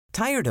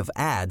Tired of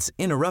ads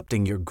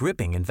interrupting your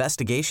gripping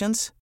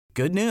investigations?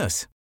 Good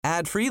news.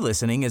 Ad-free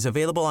listening is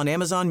available on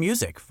Amazon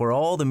Music for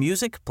all the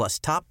music plus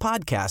top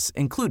podcasts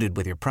included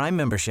with your Prime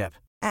membership.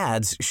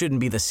 Ads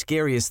shouldn't be the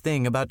scariest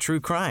thing about true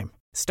crime.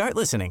 Start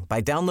listening by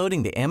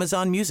downloading the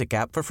Amazon Music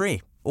app for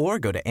free or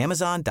go to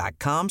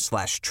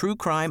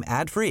amazon.com/truecrime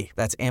ad-free.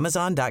 That's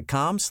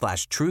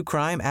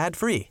amazon.com/truecrime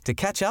ad-free to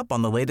catch up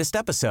on the latest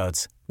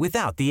episodes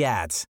without the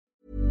ads.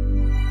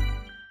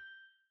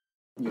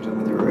 You're done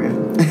with your Oreo?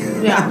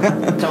 Yeah,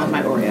 done with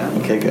my Oreo.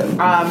 Okay, good.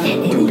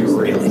 Do we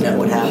really know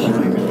what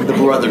happened? The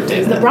brother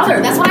did. The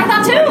brother, that's what I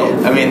thought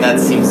too. I mean, that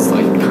seems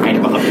like kind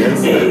of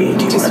obvious. Hey,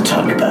 do you want to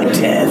talk about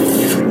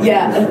death?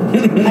 Yeah. I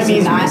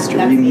mean,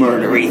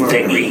 Murdery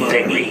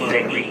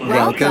thingy.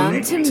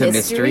 Welcome to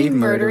Mystery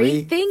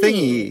Murdery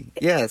Thingy.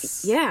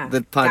 Yes. Yeah.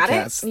 The Got it?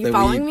 podcast. You that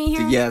following we me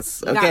here? do.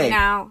 Yes. Got Okay. it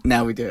now?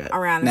 Now we do it.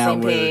 Around the now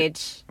same we're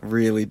page.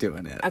 Really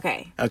doing it.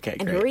 Okay. Okay,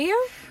 And great. who are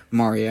you?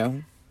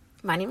 Mario.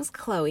 My name is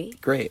Chloe.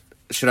 Great.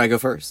 Should I go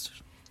first?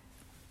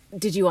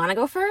 Did you want to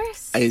go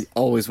first? I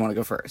always want to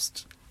go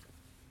first.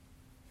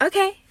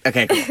 Okay.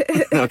 Okay.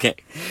 Cool. Okay.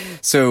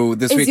 So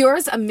this Is week...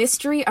 yours a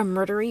mystery, a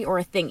murdery, or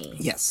a thingy?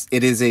 Yes.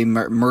 It is a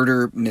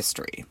murder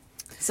mystery.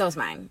 So is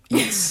mine.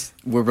 Yes.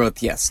 We're both,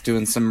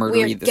 doing some murdery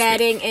We're this week.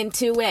 getting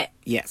into it.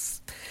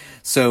 Yes.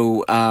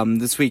 So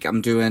this week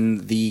I'm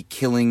doing the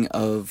killing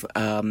of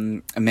a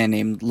man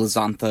named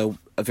Lizantha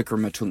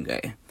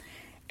Vikramatunge.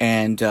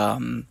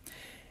 And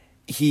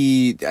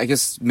he, I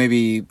guess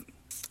maybe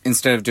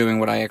instead of doing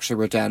what I actually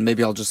wrote down,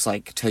 maybe I'll just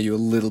like tell you a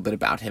little bit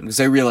about him.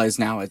 Because I realize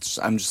now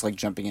I'm just like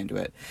jumping into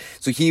it.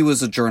 So he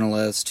was a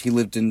journalist. He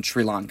lived in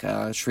Sri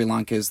Lanka. Sri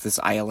Lanka is this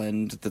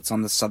island that's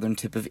on the southern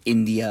tip of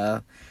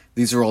India.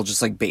 These are all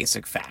just like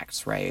basic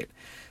facts, right?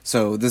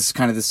 So this is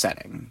kind of the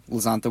setting.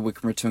 Lizantha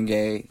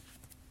Vikramatunge,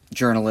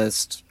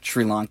 journalist,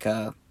 Sri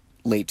Lanka,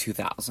 late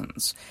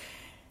 2000s.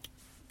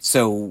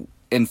 So,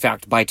 in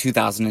fact, by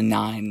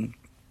 2009,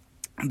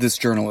 this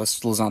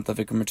journalist, Lizantha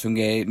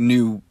Vikramatunge,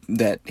 knew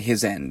that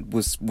his end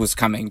was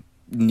coming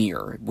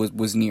near,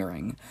 was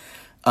nearing.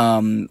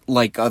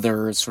 Like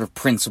other sort of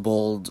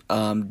principled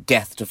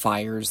death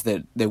defiers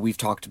that we've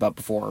talked about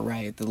before,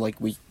 right?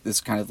 This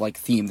kind of like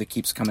theme that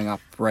keeps coming up,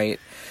 right?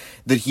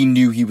 That he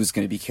knew he was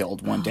going to be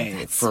killed one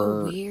day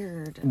for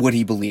what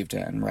he believed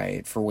in,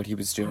 right? For what he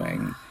was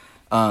doing,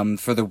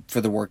 for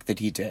the work that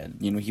he did.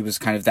 You know, he was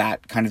kind of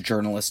that kind of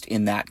journalist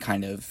in that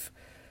kind of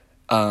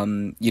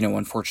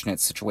unfortunate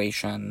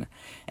situation.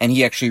 And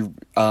he actually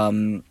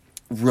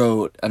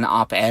wrote an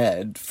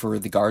op-ed for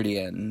The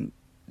Guardian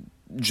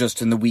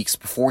just in the weeks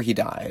before he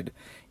died,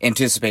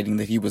 anticipating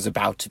that he was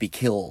about to be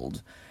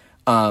killed,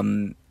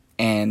 and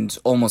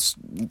almost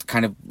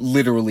kind of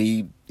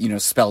literally,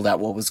 spelled out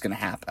what was going to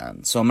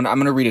happen. So I'm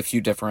gonna read a few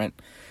different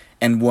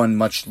and one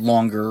much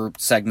longer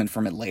segment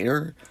from it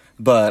later,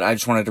 but I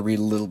just wanted to read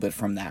a little bit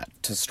from that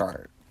to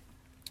start.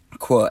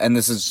 Quote, and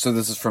this is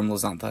from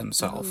Lizantha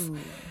himself. Ooh.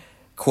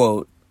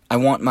 Quote, "I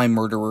want my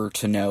murderer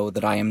to know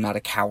that I am not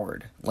a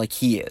coward, like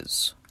he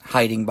is,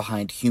 hiding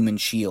behind human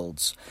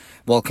shields,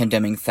 while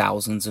condemning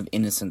thousands of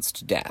innocents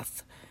to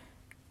death.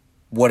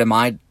 What am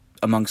I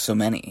among so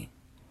many?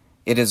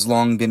 It has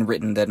long been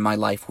written that my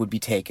life would be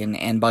taken,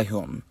 and by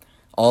whom.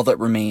 All that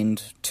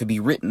remained to be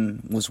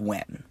written was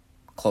when."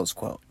 Close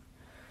quote.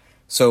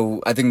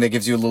 So I think that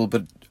gives you a little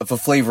bit of a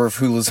flavor of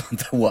who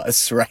Lizantha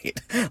was,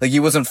 right? Like, he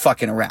wasn't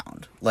fucking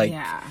around. Like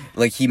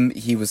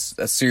he was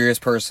a serious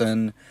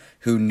person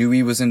who knew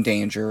he was in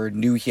danger,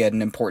 knew he had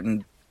an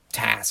important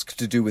task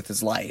to do with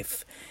his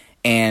life,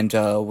 and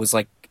was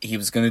like, he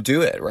was going to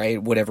do it,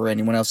 right? Whatever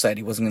anyone else said.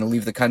 He wasn't going to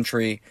leave the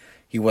country.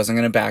 He wasn't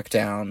going to back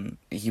down.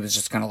 He was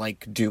just going to,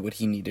 like, do what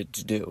he needed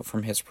to do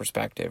from his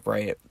perspective,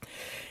 right?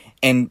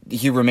 And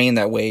he remained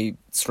that way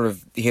sort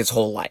of his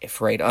whole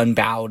life, right?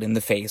 Unbowed in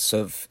the face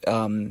of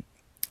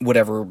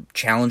whatever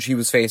challenge he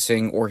was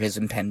facing or his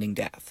impending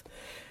death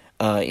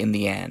in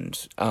the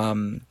end.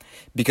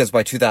 Because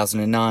by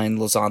 2009,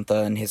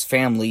 Lizantha and his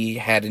family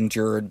had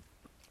endured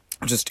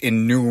just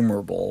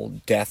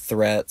innumerable death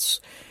threats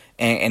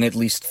and at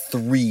least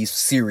 3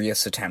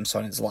 serious attempts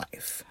on his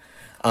life.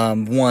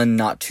 One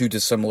not too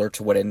dissimilar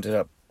to what ended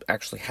up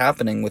actually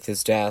happening with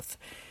his death.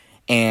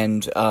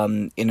 And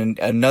in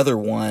another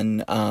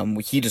one,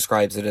 he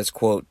describes it as,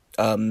 quote,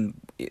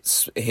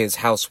 his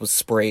house was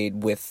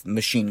sprayed with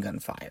machine gun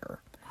fire.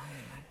 Oh,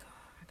 my God.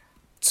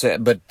 So,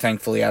 but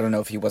thankfully, I don't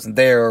know if he wasn't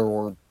there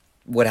or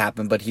what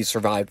happened, but he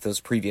survived those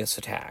previous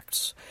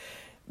attacks.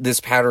 This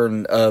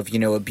pattern of,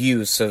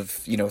 abuse, of,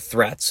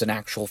 threats and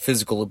actual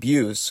physical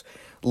abuse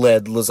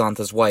led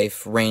Lizantha's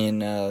wife,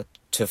 Rain,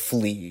 to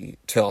flee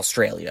to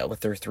Australia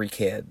with their 3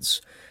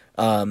 kids.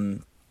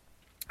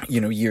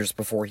 Years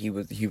before he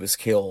was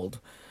killed.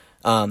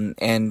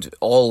 And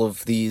all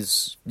of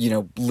these,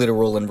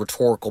 literal and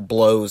rhetorical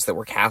blows that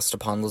were cast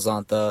upon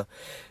Lizantha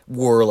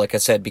were, like I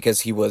said,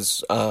 because he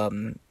was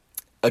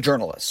a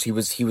journalist. He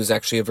was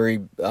actually a very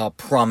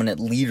prominent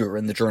leader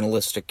in the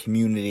journalistic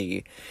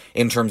community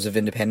in terms of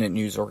independent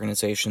news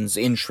organizations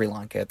in Sri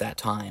Lanka at that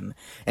time,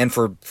 and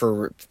for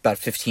about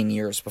 15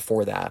 years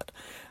before that.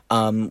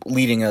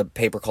 leading a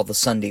paper called the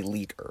Sunday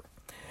Leader.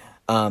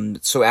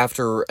 So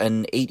after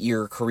an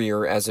 8-year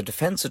career as a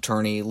defense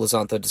attorney,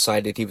 Lizantha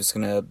decided he was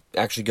going to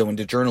actually go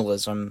into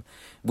journalism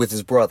with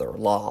his brother,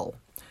 Lal,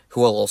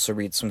 who I'll also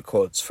read some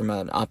quotes from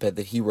an op-ed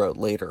that he wrote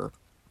later.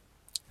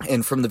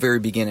 And from the very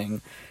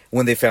beginning,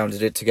 when they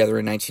founded it together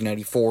in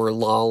 1994,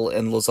 Lal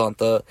and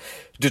Lizantha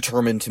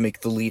determined to make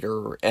the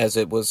Leader, as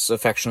it was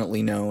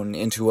affectionately known,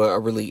 into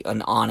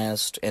an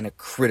honest and a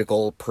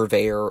critical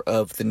purveyor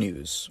of the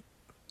news.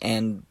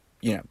 And,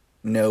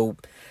 no...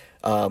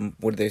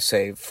 what do they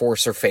say?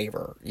 Force or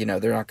favor.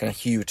 They're not going to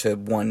hew to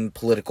one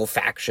political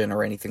faction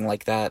or anything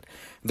like that.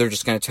 They're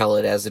just going to tell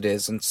it as it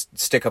is and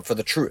stick up for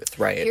the truth,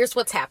 right? Here's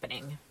what's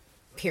happening.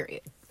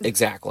 Period.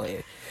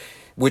 Exactly.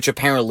 Which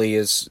apparently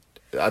is,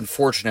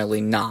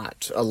 unfortunately,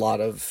 not a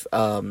lot of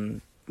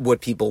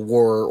what people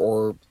were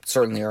or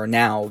certainly are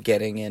now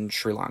getting in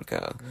Sri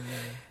Lanka.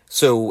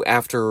 So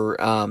after,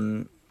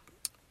 I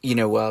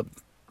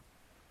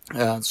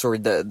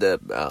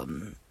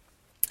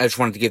just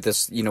wanted to give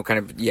this,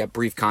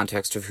 brief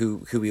context of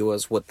who he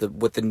was, what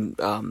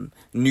the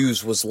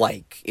news was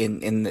like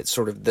in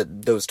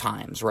those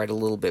times, right? A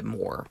little bit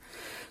more.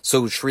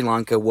 So Sri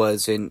Lanka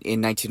was in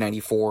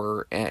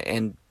 1994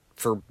 and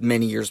for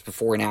many years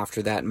before and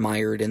after that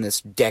mired in this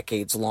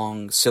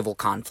decades-long civil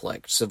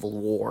conflict, civil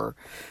war,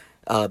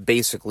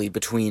 basically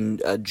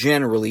between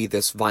generally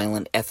this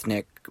violent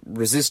ethnic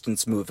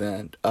resistance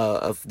movement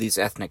of these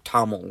ethnic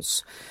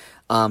Tamils,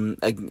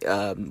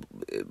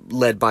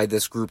 led by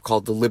this group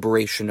called the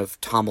Liberation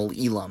of Tamil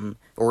Eelam,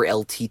 or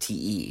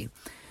LTTE,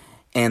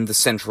 and the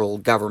central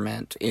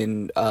government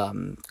in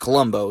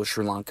Colombo,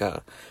 Sri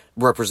Lanka,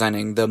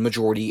 representing the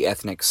majority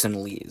ethnic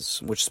Sinhalese,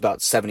 which is about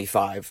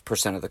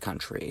 75% of the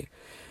country.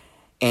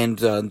 And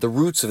the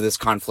roots of this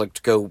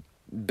conflict go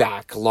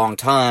back a long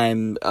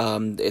time.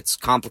 It's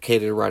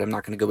complicated, right? I'm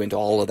not going to go into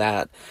all of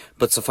that,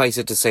 but suffice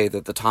it to say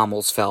that the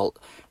Tamils felt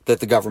that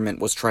the government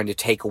was trying to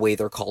take away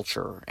their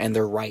culture and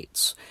their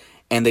rights,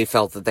 and they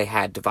felt that they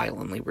had to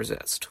violently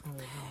resist. Mm-hmm.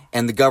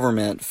 And the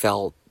government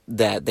felt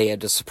that they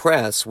had to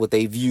suppress what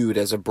they viewed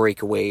as a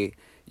breakaway,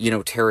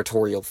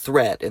 territorial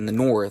threat in the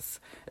north.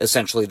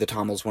 Essentially, the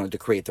Tamils wanted to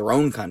create their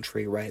own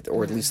country, right,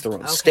 or at least their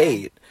own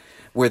state,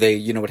 where they,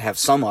 would have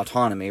some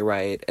autonomy,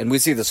 right? And we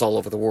see this all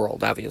over the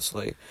world,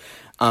 obviously.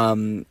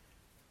 But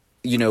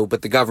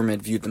the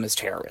government viewed them as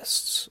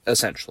terrorists,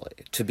 essentially,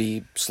 to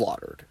be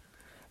slaughtered.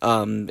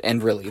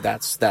 And really,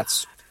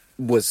 that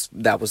was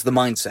the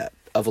mindset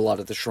of a lot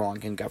of the Sri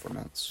Lankan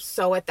governments.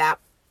 So at that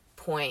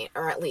point,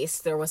 or at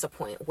least there was a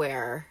point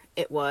where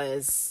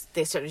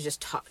they started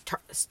just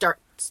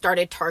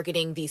started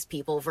targeting these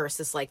people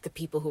versus like the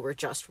people who were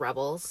just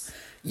rebels.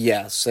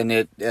 Yes, and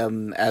it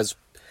as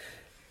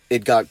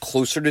it got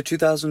closer to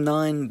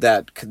 2009,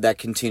 that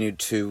continued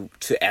to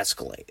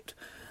escalate.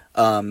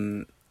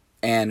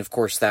 And of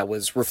course, that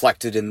was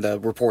reflected in the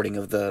reporting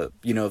of the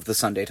the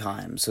Sunday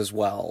Times as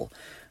well.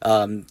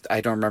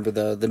 I don't remember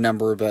the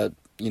number, but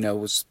it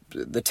was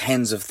the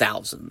tens of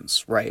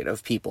thousands, right,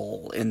 of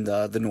people in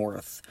the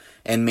north,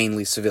 and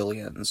mainly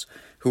civilians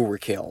who were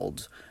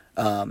killed.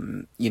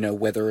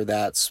 Whether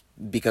that's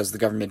because the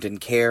government didn't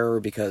care, or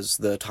because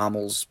the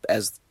Tamils,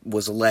 as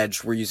was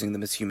alleged, were using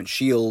them as human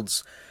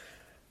shields.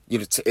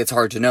 It's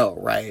hard to know,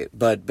 right?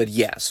 But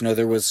yes,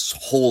 there was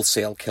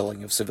wholesale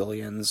killing of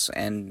civilians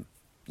and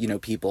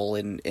people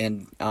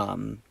in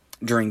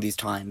during these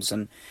times,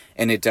 and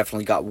it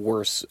definitely got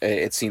worse.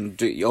 It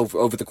seemed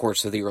over the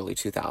course of the early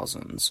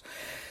 2000s.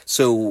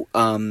 So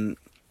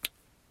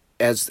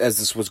as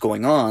this was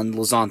going on,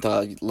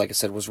 Lizantha, like I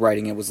said, was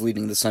writing and was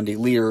leading the Sunday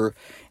Leader,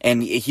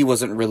 and he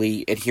wasn't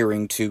really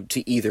adhering to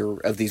either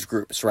of these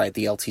groups, right?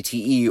 The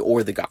LTTE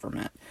or the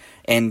government.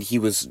 And he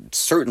was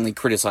certainly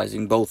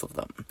criticizing both of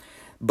them.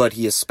 But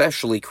he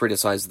especially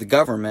criticized the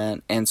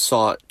government and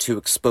sought to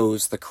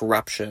expose the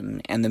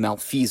corruption and the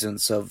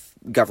malfeasance of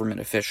government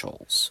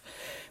officials,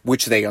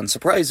 which they,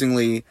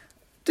 unsurprisingly,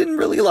 didn't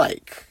really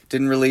like.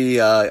 Didn't really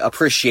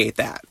appreciate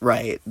that,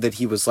 right? That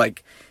he was,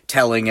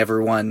 telling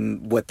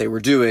everyone what they were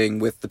doing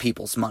with the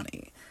people's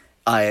money.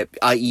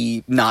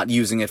 I.e. not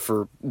using it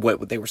for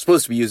what they were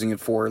supposed to be using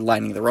it for,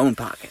 lining their own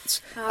pockets.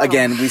 Oh.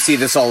 Again, we see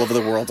this all over the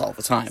world all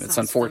the time. It's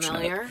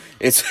unfortunate. Familiar.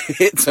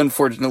 It's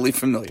unfortunately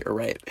familiar,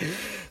 right?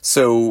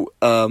 So,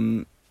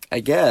 I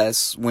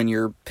guess when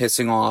you're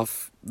pissing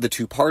off the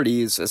two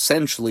parties,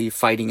 essentially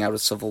fighting out a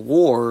civil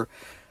war,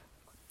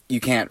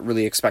 you can't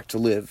really expect to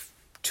live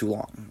too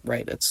long,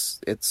 right? It's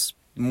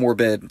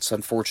morbid, it's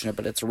unfortunate,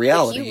 but it's a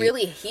reality.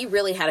 He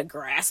really had a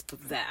grasp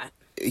of that.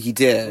 He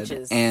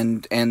did,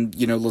 and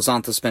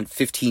Lizantha spent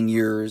 15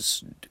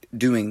 years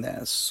doing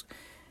this,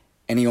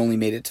 and he only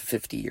made it to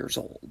 50 years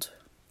old.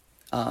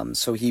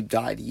 So he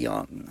died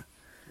young,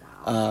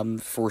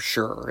 for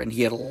sure, and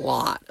he had a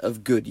lot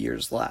of good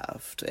years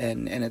left,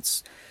 and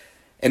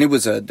it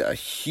was a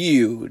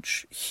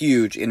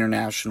huge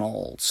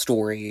international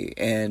story,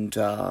 and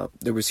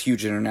there was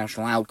huge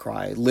international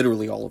outcry,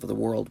 literally all over the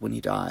world when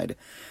he died.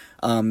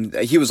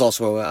 He was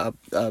also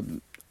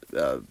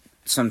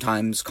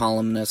sometimes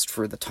columnist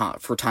for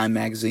Time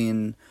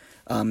magazine,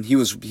 He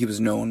was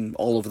known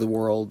all over the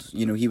world.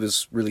 He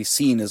was really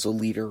seen as a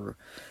leader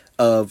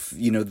of,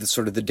 the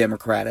sort of the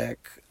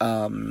democratic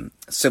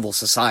civil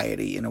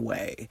society in a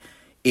way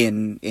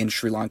in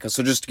Sri Lanka.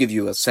 So just to give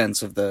you a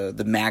sense of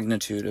the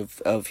magnitude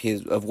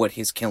of what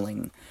his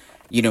killing,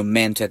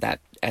 meant at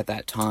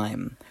that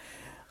time.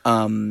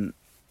 And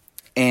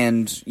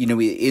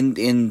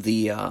in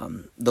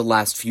the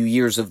last few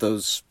years of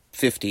those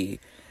 50,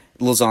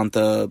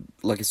 Lasantha,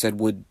 like I said,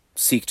 would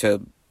seek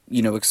to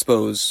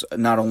expose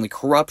not only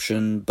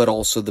corruption but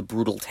also the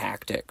brutal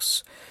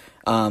tactics.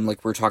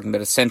 Like we're talking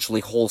about,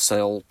 essentially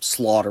wholesale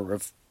slaughter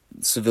of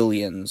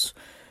civilians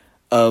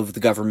of the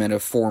government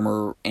of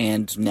former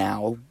and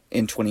now,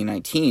 in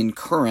 2019,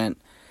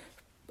 current,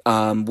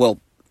 and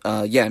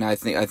I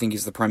think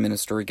he's the Prime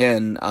Minister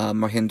again,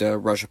 Mahinda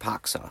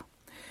Rajapaksa.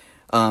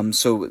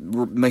 So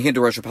Mahinda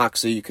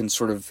Rajapaksa, you can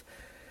sort of,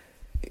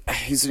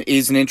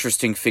 he's an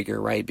interesting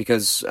figure, right?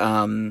 Because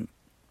on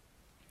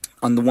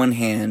the one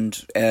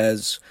hand,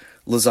 as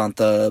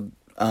Lasantha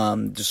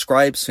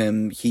describes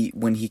him,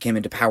 when he came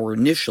into power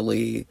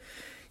initially,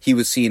 he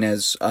was seen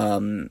as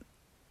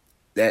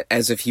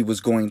if he was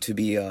going to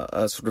be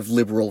a sort of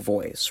liberal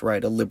voice,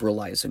 right? A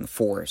liberalizing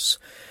force.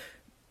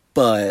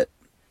 But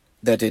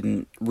that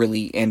didn't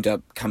really end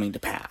up coming to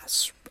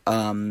pass.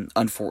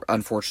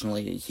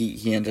 Unfortunately,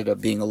 he ended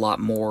up being a lot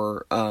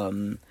more,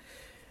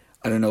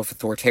 I don't know if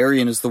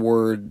authoritarian is the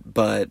word,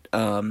 but,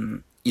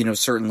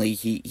 certainly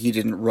he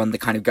didn't run the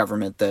kind of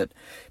government that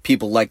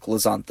people like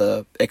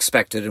Lasantha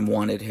expected and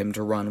wanted him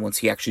to run once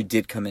he actually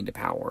did come into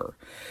power.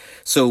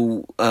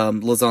 So,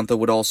 Lasantha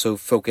would also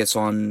focus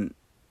on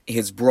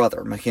his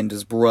brother,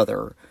 Mahinda's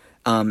brother,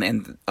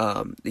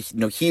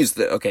 he's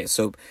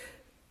so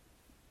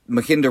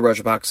Mahinda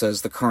Rajapaksa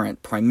is the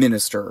current Prime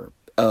Minister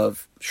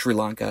of Sri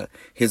Lanka.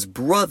 His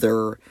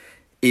brother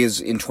is,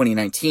 in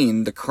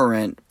 2019, the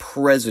current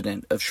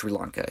President of Sri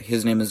Lanka.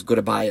 His name is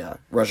Gotabaya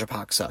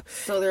Rajapaksa.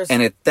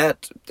 And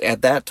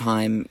at that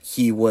time,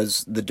 he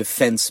was the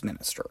Defense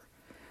Minister.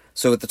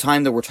 So at the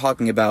time that we're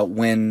talking about,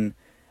 when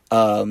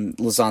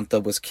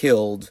Lasantha was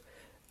killed,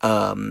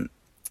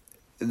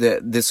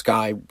 this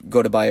guy,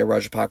 Gotabaya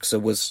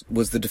Rajapaksa,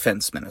 was the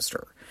Defense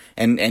Minister.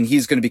 And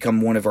he's going to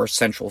become one of our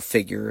central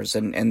figures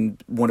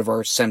and one of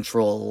our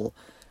central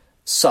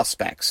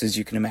suspects, as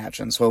you can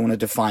imagine. So I want to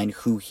define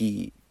who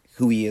he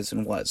is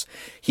and was.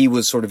 He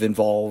was sort of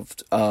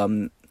involved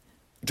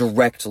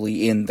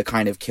directly in the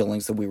kind of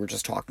killings that we were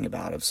just talking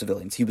about of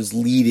civilians. He was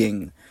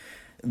leading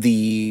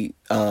the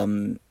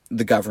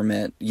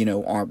government,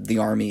 the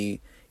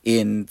army,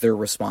 in their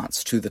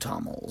response to the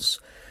Tamils.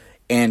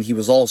 And he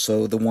was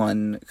also the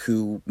one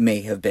who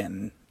may have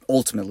been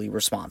ultimately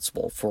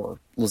responsible for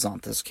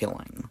Lasantha's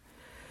killing.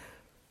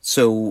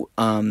 So,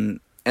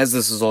 as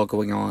this is all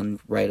going on,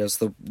 right, as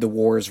the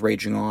war is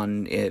raging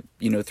on,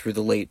 through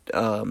the late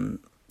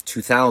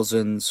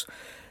 2000s,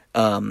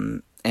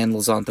 and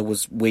Lasantha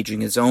was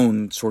waging his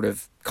own sort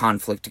of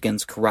conflict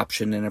against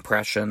corruption and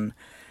oppression,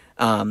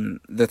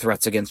 the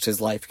threats against his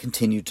life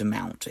continued to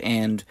mount.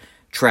 And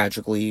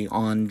tragically,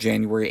 on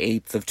January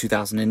 8th of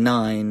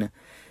 2009,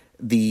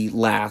 the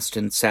last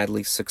and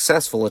sadly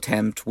successful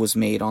attempt was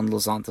made on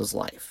Lasantha's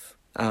life.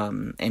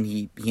 And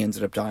he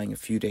ended up dying a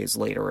few days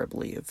later, I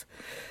believe.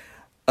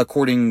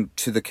 According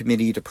to the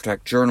Committee to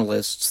Protect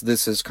Journalists,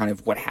 this is kind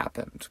of what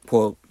happened.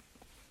 Quote,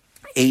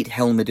 8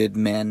 helmeted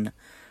men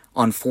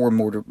on 4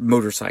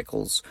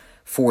 motorcycles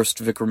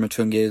forced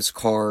Vikramatunge's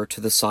car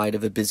to the side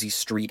of a busy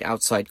street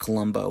outside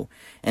Colombo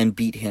and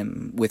beat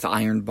him with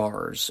iron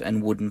bars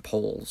and wooden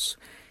poles.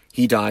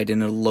 He died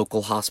in a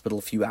local hospital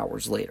a few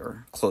hours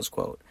later, close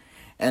quote.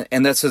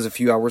 And that says a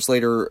few hours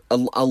later. A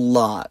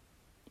lot,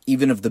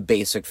 even of the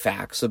basic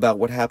facts about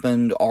what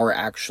happened, are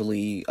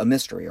actually a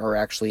mystery, are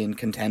actually in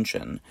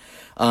contention.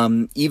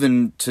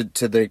 Even to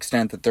the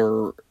extent that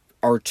there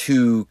are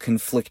 2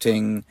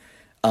 conflicting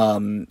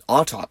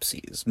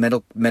autopsies,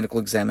 medical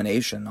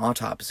examination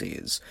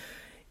autopsies,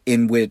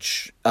 in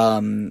which,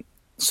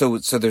 so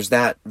there's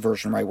that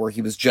version, right, where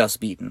he was just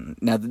beaten.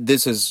 Now,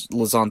 this is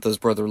Lasantha's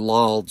brother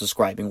Lal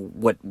describing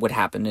what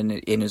happened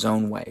in his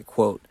own way.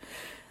 Quote,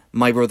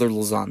 "My brother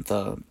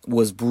Lasantha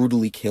was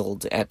brutally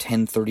killed at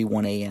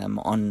 10:31 a.m.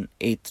 on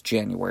 8th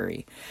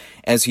January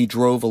as he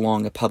drove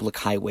along a public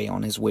highway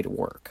on his way to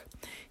work.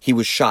 He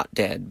was shot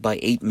dead by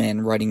 8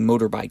 men riding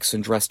motorbikes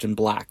and dressed in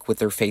black with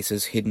their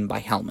faces hidden by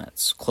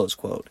helmets," close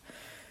quote.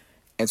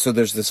 And so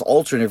there's this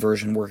alternate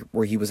version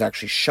where he was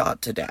actually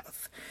shot to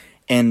death.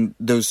 And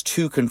those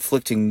 2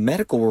 conflicting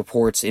medical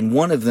reports, in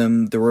one of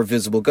them there were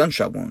visible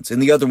gunshot wounds.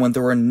 In the other one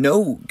there were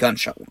no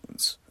gunshot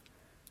wounds.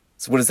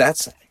 So what does that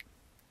say?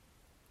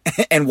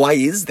 And why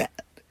is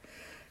that?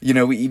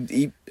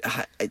 It's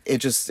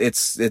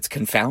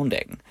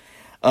confounding.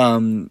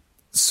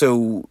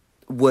 So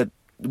what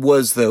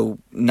was, though,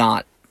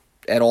 not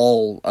at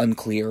all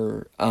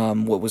unclear,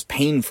 what was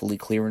painfully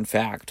clear, in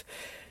fact,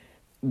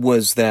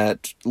 was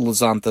that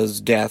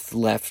Lasantha's death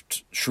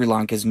left Sri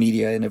Lanka's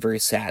media in a very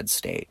sad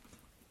state,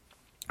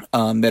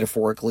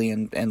 metaphorically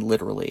and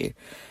literally.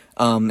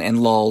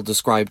 And Lal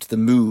described the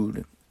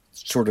mood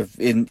sort of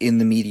in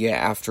the media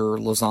after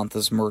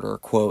Lizantha's murder,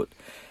 quote,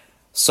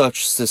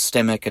 "Such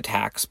systemic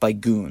attacks by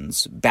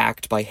goons,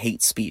 backed by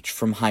hate speech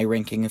from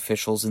high-ranking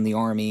officials in the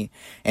army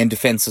and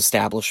defense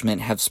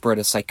establishment, have spread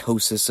a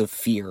psychosis of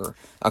fear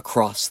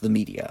across the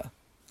media,"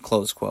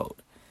 close quote.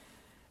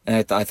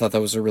 And I thought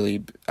that was a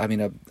really,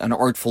 an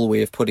artful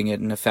way of putting it,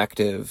 an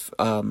effective,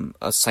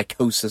 a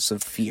psychosis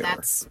of fear.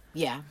 That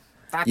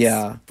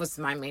was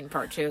my main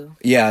part, too.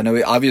 Yeah,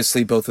 no,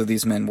 obviously both of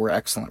these men were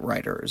excellent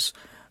writers.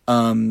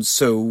 And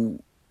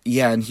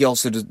he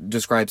also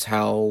describes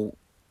how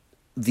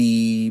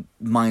the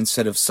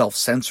mindset of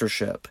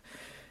self-censorship,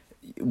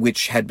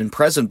 which had been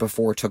present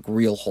before, took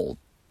real hold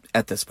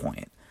at this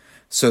point.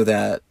 So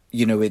that,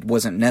 it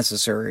wasn't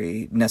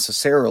necessarily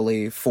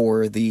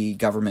for the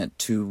government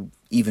to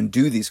even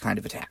do these kind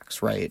of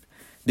attacks, right?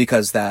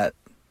 Because that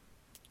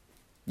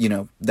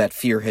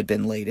fear had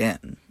been laid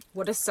in.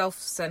 What is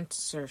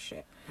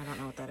self-censorship? I don't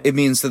know what that is. It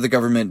means that the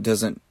government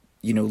doesn't,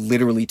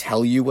 literally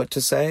tell you what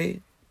to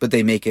say, but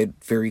they make it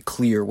very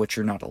clear what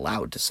you're not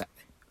allowed to say.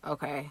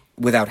 Okay.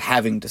 Without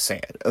having to say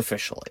it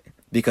officially.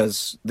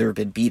 Because there have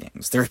been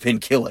beatings, there have been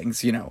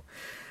killings, And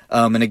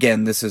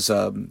again, this is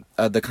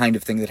the kind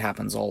of thing that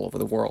happens all over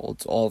the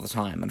world, all the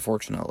time,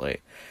 unfortunately.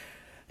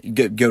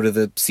 Go to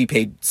the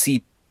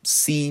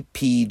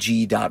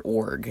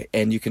cpg.org,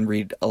 and you can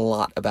read a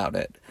lot about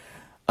it.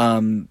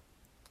 And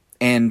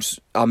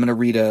I'm going to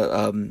read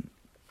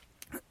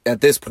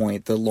at this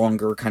point, the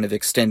longer kind of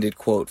extended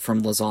quote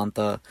from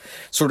Lizantha,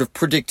 sort of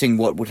predicting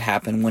what would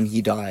happen when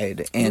he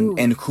died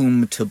and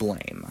whom to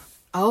blame.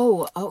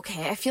 Oh,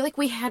 okay. I feel like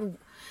we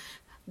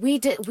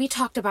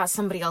talked about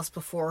somebody else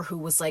before who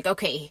was like,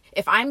 okay,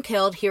 if I'm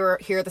killed, here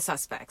are the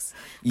suspects.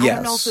 Yes. I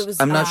don't know if it was,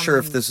 I'm not sure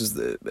if this is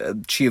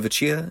the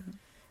Chia,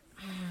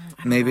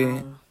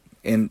 maybe.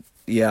 And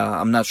yeah,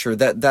 I'm not sure.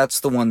 That's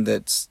the one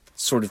that's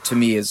sort of, to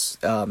me, is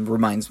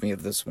reminds me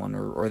of this one,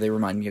 or they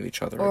remind me of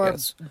each other, I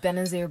guess. Or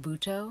Benazir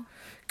Bhutto?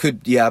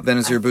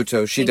 Benazir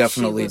Bhutto. She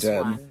definitely she was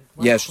did. one.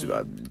 Yeah,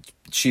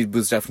 she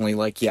was definitely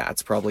like, yeah,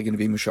 it's probably going to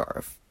be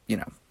Musharraf,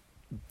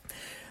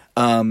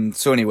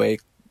 So anyway,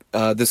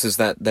 this is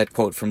that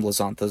quote from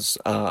Lizantha's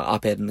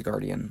op-ed in The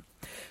Guardian.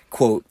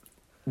 Quote,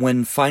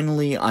 "When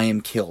finally I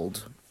am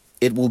killed,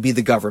 it will be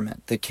the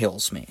government that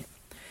kills me.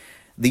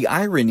 The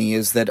irony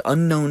is that,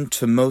 unknown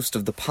to most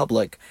of the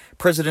public,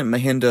 President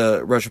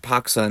Mahinda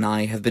Rajapaksa and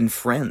I have been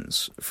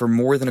friends for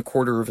more than a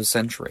quarter of a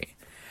century.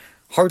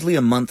 Hardly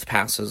a month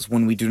passes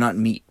when we do not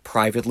meet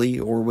privately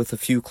or with a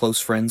few close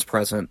friends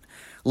present,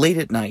 late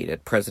at night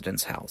at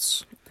President's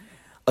house.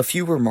 A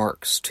few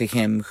remarks to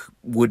him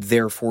would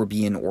therefore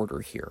be in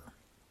order here.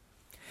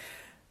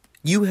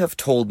 You have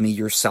told me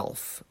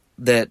yourself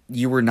that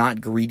you were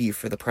not greedy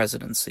for the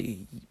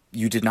presidency.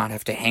 You did not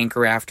have to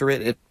hanker after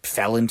it. It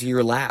fell into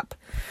your lap.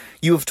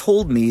 You have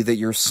told me that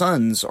your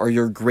sons are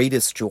your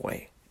greatest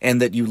joy,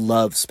 and that you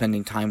love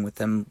spending time with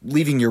them,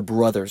 leaving your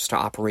brothers to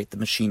operate the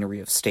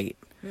machinery of state.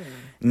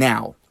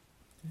 Now,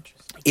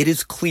 it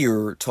is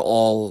clear to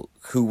all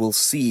who will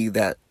see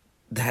that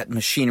that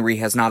machinery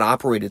has not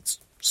operated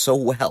so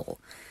well.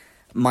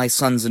 My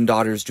sons and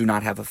daughters do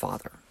not have a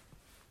father.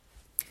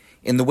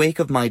 In the wake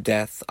of my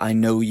death, I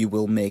know you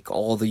will make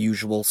all the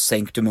usual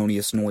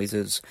sanctimonious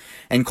noises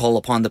and call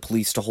upon the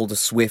police to hold a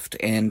swift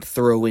and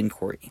thorough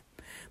inquiry.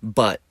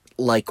 But,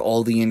 like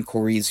all the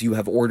inquiries you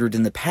have ordered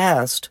in the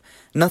past,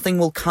 nothing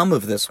will come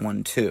of this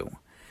one, too.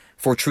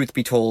 For truth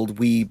be told,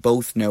 we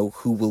both know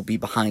who will be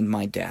behind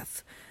my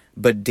death,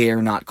 but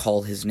dare not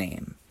call his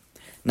name.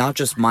 Not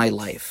just my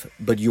life,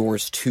 but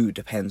yours too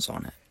depends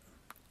on it."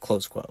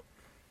 Close quote.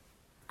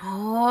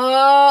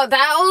 Oh,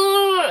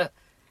 that...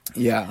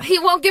 Yeah. He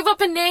won't give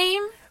up a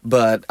name?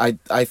 But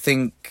I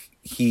think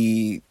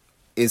he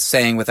is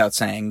saying without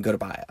saying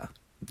Gotabaya,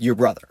 your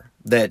brother.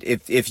 That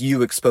if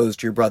you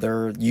exposed your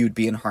brother, you'd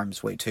be in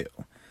harm's way too.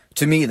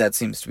 To me, that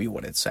seems to be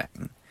what it's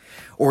saying.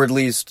 Or at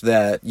least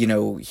that,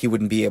 he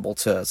wouldn't be able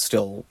to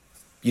still,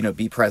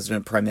 be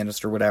president, prime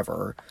minister,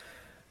 whatever.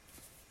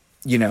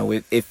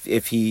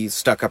 If he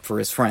stuck up for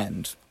his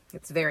friend.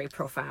 It's very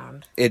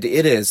profound. It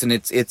is, and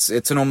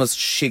it's an almost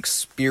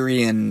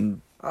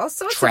Shakespearean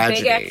also, it's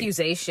tragedy. A big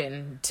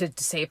accusation to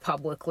say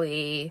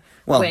publicly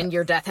when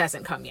your death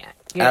hasn't come yet.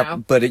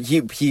 But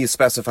he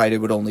specified it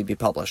would only be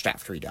published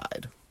after he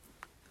died.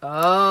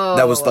 Oh,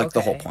 that was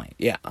the whole point.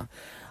 Yeah,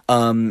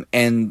 sadly,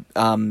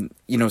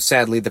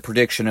 the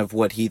prediction of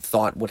what he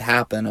thought would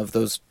happen, of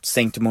those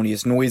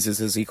sanctimonious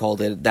noises, as he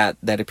called it,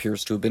 that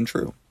appears to have been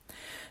true,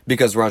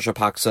 because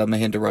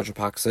Mahinda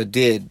Rajapaksa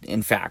did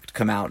in fact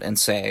come out and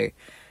say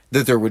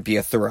that there would be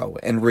a thorough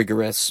and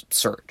rigorous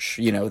search.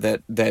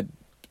 That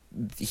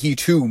he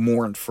too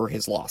mourned for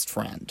his lost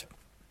friend.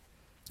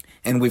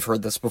 And we've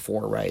heard this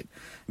before, right?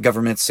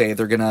 Governments say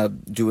they're going to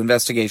do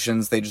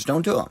investigations, they just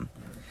don't do them.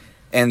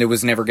 And it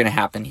was never going to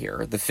happen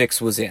here. The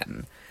fix was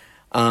in.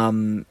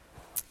 At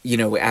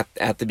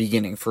the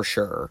beginning, for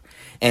sure.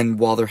 And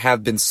while there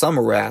have been some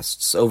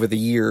arrests over the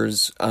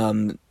years,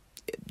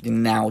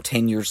 now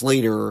 10 years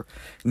later,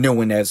 no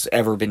one has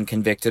ever been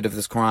convicted of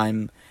this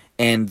crime.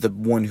 and the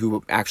one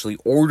who actually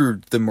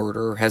ordered the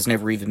murder has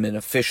never even been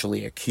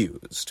officially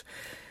accused.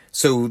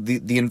 So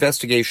the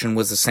investigation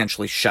was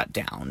essentially shut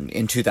down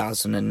in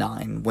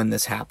 2009 when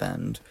this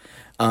happened,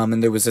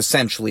 and there was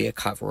essentially a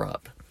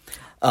cover-up.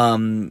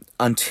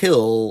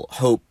 Until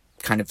hope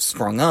kind of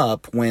sprung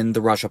up when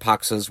the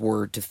Rajapaksas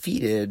were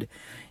defeated,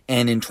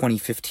 and in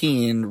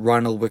 2015,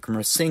 Ranil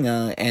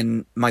Wickremesinghe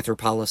and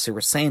Maithripala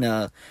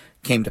Sirisena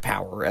came to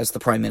power as the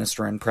prime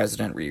minister and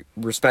president,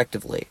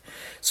 respectively.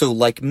 So,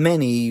 like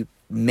many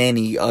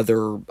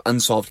other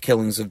unsolved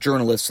killings of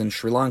journalists in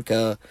Sri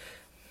Lanka,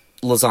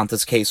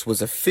 Lasantha's case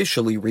was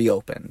officially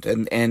reopened,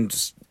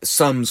 and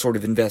some sort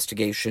of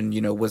investigation,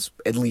 was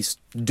at least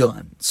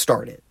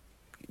started,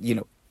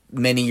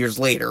 many years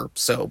later,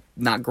 so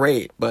not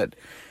great, but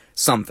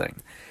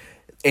something.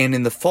 And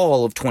in the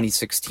fall of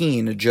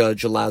 2016, a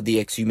judge allowed the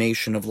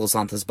exhumation of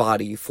Lasantha's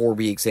body for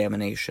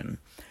re-examination.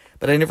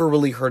 But I never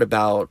really heard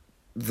about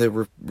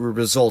the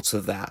results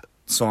of that,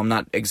 so I'm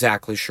not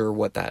exactly sure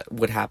what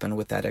happened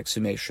with that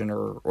exhumation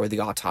or the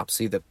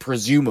autopsy that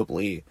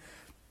presumably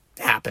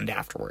happened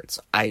afterwards.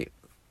 I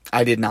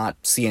did not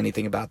see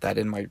anything about that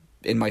in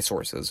my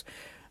sources.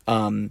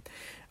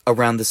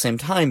 Around the same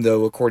time,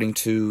 though, according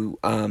to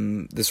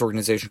this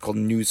organization called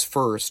News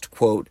First,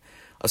 quote,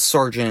 a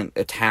sergeant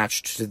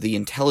attached to the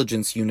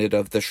intelligence unit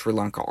of the Sri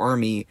Lanka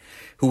Army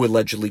who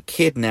allegedly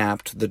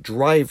kidnapped the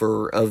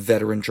driver of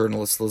veteran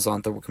journalist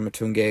Lasantha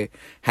Wickrematunge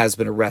has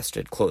been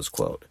arrested, close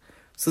quote.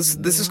 So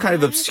this is kind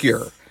of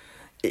obscure.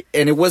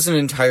 And it wasn't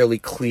entirely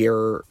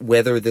clear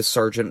whether this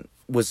sergeant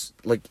was,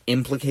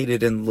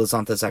 implicated in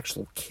Lasantha's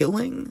actual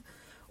killing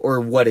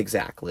or what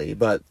exactly.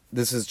 But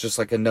this is just,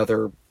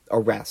 another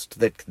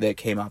arrest that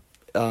came up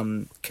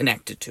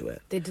connected to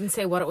it. They didn't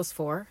say what it was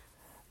for?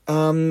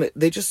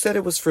 They just said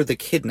it was for the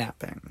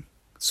kidnapping.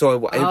 So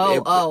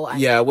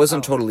it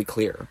wasn't totally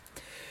clear.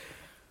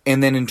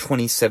 And then in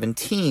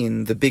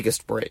 2017, the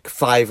biggest break,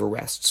 5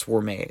 arrests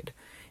were made.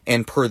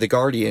 And per The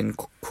Guardian,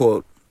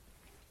 quote,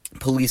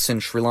 police in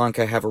Sri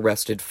Lanka have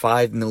arrested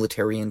 5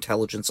 military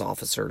intelligence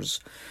officers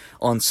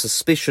on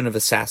suspicion of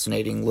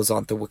assassinating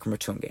Lasantha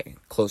Wickrematunge,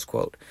 close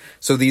quote.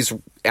 So these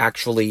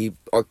actually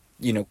are,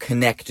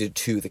 connected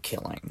to the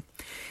killing.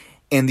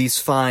 And these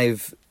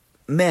 5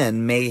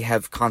 men may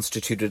have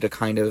constituted a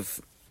kind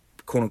of,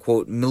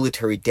 quote-unquote,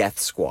 military death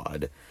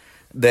squad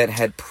that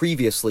had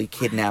previously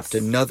kidnapped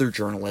another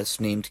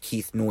journalist named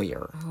Keith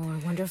Neuer. Oh,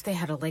 I wonder if they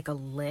had a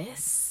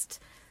list.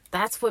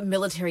 That's what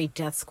military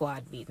death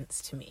squad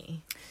means to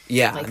me.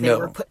 Yeah, they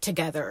were put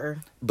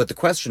together. But the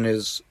question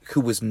is,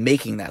 who was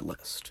making that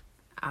list?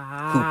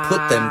 Who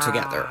put them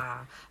together?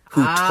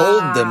 Who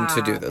told them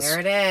to do this? There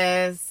it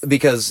is.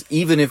 Because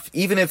even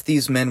if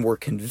these men were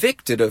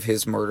convicted of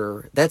his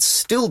murder, that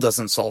still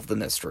doesn't solve the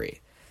mystery.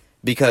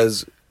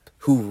 Because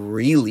who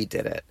really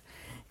did it?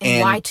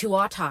 And why 2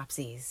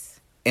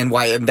 autopsies? And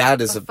that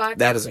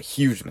is a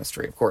huge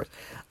mystery, of course.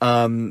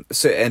 And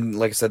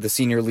like I said, the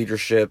senior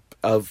leadership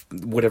of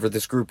whatever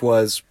this group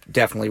was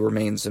definitely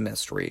remains a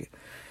mystery.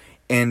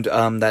 And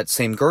that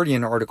same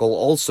Guardian article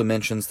also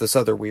mentions this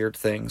other weird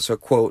thing. So,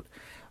 quote,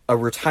 a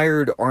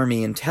retired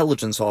Army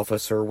intelligence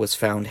officer was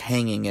found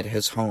hanging at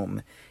his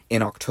home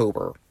in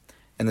October,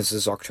 and this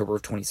is October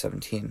of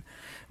 2017,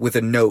 with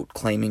a note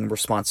claiming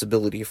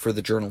responsibility for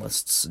the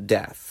journalist's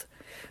death.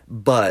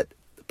 But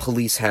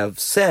police have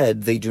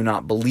said they do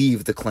not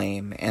believe the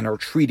claim and are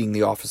treating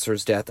the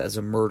officer's death as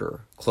a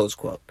murder, close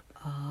quote.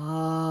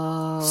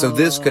 Oh. So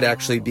this could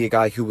actually be a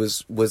guy who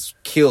was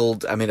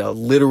killed, a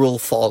literal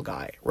fall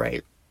guy,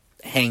 right?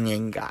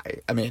 Hanging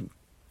guy.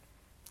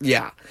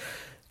 Yeah.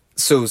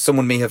 So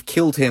someone may have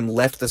killed him,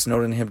 left this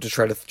note on him to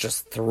try to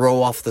just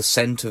throw off the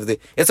scent of the...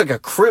 It's like a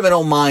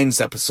Criminal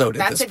Minds episode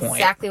at this point. That's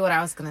exactly what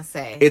I was going to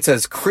say. It's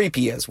as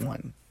creepy as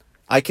one.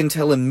 I can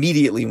tell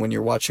immediately when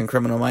you're watching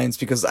Criminal Minds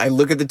because I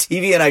look at the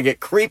TV and I get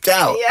creeped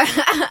out.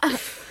 Yeah.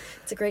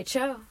 It's a great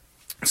show.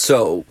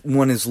 So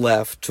one is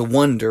left to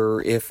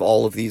wonder if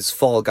all of these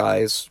fall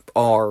guys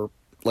are,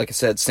 like I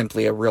said,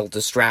 simply a real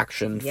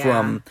distraction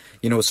from,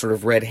 a sort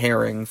of red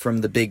herring from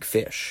the big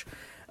fish,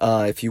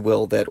 if you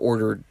will, that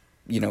ordered,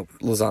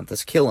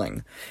 Lasantha's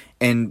killing.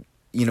 And,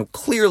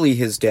 clearly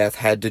his death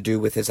had to do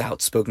with his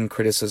outspoken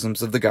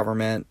criticisms of the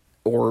government,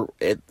 or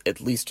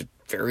at least it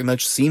very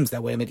much seems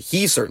that way.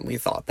 He certainly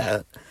thought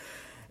that,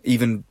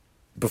 even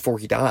before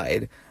he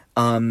died.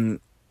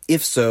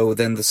 If so,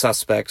 then the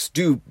suspects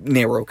do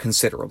narrow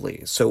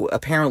considerably. So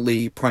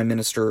apparently Prime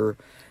Minister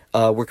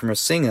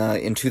Wickremesinghe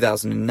in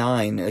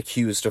 2009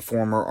 accused a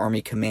former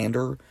army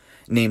commander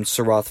named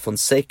Sarath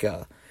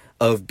Fonseca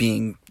of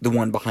being the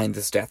one behind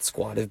this death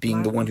squad, of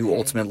being the one who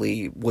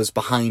ultimately was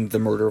behind the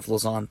murder of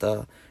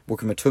Lasantha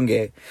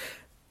Wickrematunge.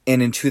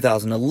 And in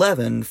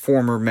 2011,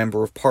 former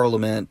member of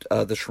parliament,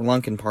 the Sri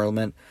Lankan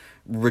parliament,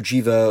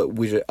 Rajiva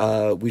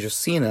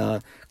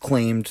Wijasena,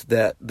 claimed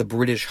that the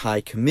British High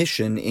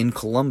Commission in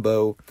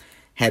Colombo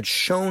had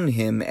shown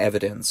him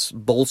evidence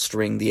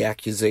bolstering the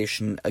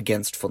accusation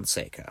against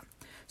Fonseca.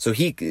 So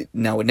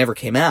now it never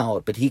came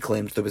out, but he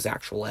claimed there was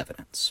actual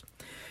evidence.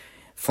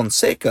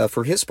 Fonseca,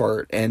 for his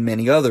part, and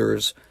many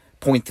others,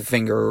 point the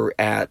finger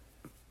at,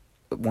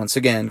 once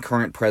again,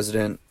 current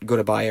President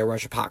Gotabaya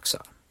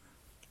Rajapaksa.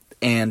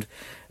 And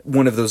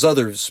one of those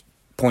others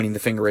pointing the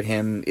finger at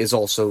him is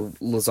also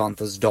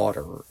Lizantha's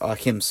daughter,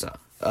 Ahimsa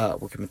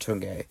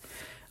Wickrematunge,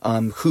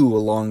 who,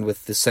 along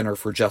with the Center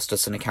for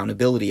Justice and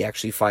Accountability,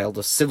 actually filed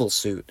a civil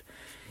suit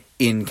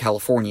in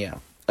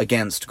California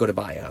against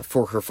Gotabaya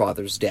for her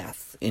father's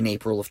death in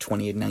April of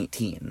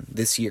 2019,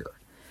 this year.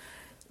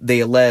 They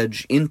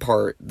allege, in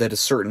part, that a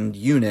certain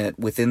unit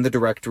within the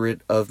Directorate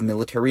of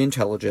Military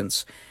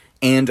Intelligence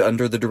and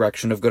under the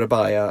direction of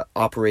Gotabaya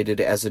operated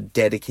as a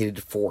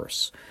dedicated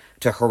force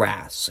to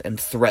harass and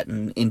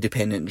threaten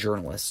independent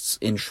journalists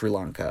in Sri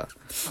Lanka.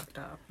 Fucked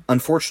up.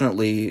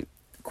 Unfortunately,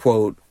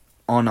 quote,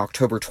 on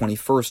October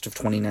 21st of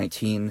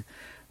 2019,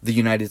 the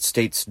United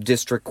States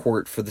District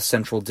Court for the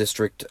Central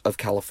District of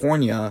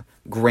California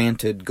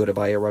granted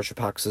Gotabaya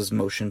Rajapaksa's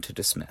motion to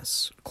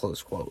dismiss,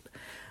 close quote.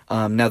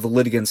 Now, the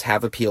litigants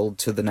have appealed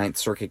to the Ninth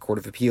Circuit Court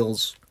of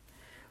Appeals,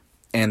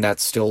 and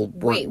that's still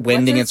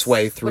wending its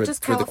way through the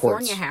courts. What does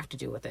California have to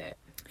do with it?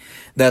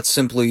 That's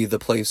simply the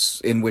place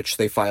in which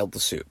they filed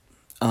the suit.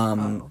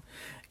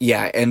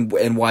 Yeah,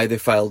 and why they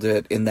filed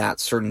it in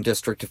that certain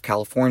district of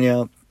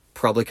California,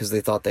 probably because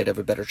they thought they'd have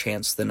a better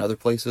chance than other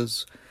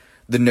places.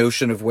 The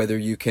notion of whether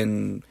you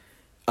can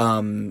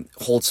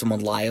hold someone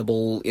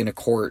liable in a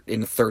court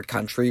in a third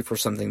country for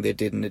something they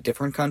did in a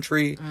different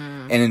country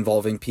and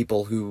involving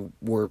people who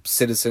were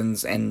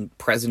citizens and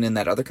present in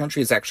that other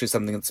country is actually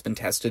something that's been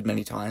tested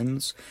many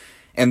times.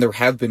 And there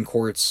have been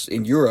courts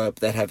in Europe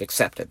that have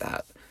accepted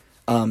that,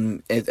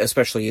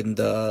 especially in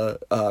the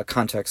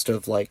context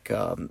of like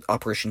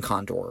Operation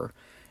Condor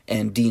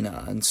and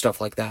Dina and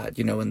stuff like that,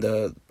 you know, in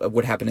the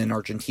what happened in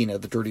Argentina,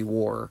 the Dirty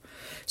War.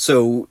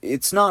 So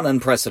it's not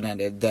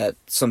unprecedented that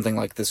something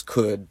like this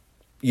could,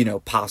 you know,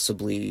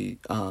 possibly,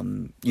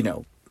 you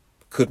know,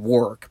 could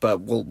work,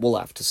 but we'll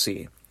have to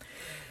see.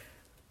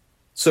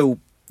 So,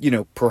 you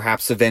know,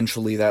 perhaps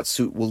eventually that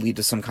suit will lead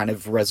to some kind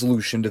of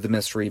resolution to the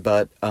mystery,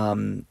 but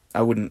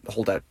I wouldn't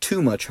hold out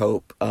too much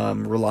hope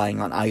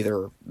relying on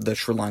either the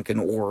Sri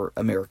Lankan or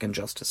American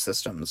justice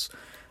systems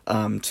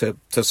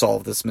to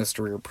solve this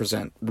mystery or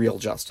present real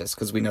justice,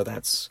 because we know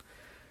that's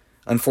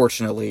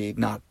unfortunately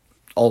not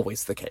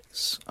always the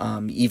case,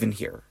 even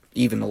here,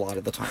 even a lot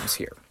of the times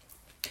here.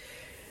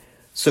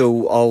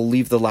 So I'll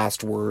leave the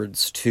last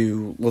words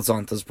to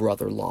Lizantha's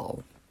brother,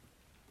 Lal,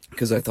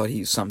 because I thought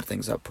he summed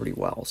things up pretty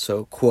well.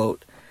 So,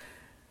 quote,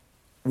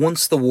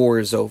 "Once the war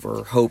is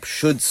over, hope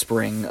should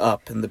spring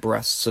up in the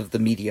breasts of the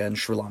media in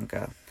Sri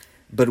Lanka.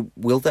 But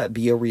will that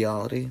be a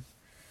reality?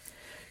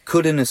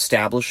 Could an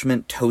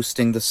establishment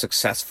toasting the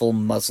successful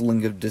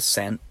muzzling of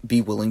dissent be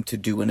willing to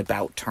do an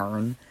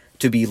about-turn,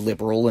 to be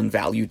liberal and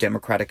value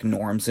democratic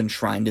norms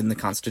enshrined in the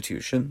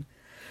Constitution?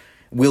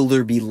 Will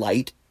there be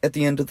light at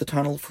the end of the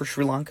tunnel for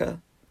Sri Lanka?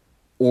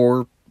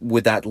 Or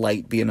would that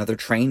light be another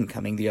train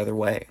coming the other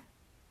way?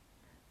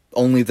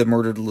 Only the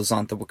murdered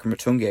Lizantha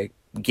Wickrematunge,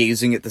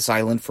 gazing at this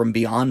island from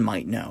beyond,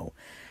 might know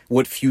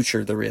what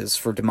future there is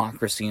for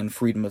democracy and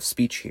freedom of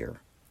speech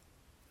here.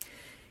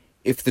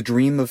 If the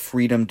dream of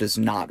freedom does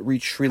not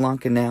reach Sri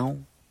Lanka now,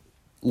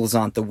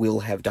 Lizantha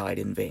will have died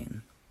in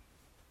vain."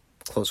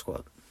 Close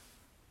quote.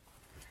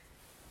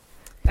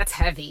 That's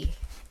heavy.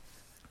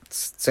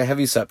 It's a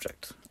heavy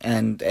subject,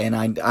 and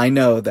I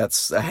know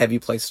that's a heavy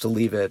place to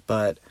leave it,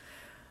 but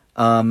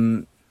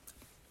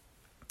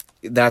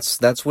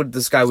that's what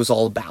this guy was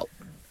all about.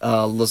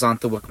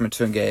 Lizantha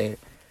Wickrematunge,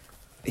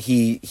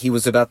 he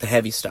was about the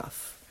heavy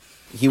stuff.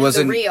 He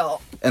wasn't the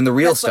real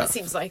that's stuff. What it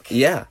seems like.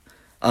 Yeah.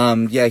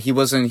 Yeah, he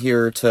wasn't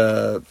here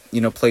to, you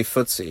know, play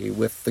footsie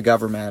with the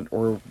government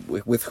or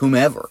with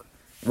whomever,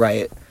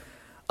 right?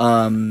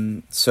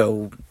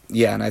 So,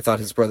 yeah, and I thought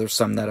his brother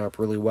summed that up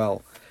really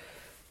well.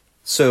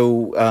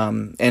 So,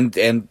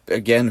 and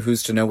again,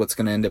 who's to know what's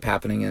going to end up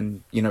happening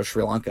in, you know,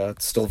 Sri Lanka?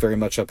 It's still very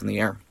much up in the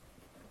air.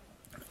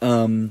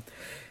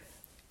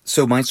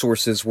 So my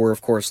sources were,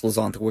 of course,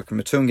 Lizantha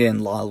Wickrematunge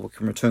and Lal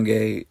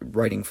Wickrematunge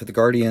writing for The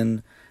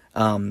Guardian.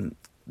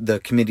 The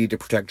Committee to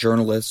Protect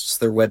Journalists,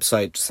 their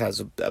website just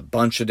has a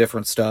bunch of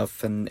different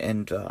stuff and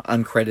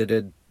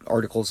uncredited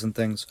articles and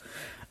things.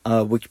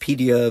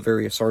 Wikipedia,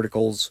 various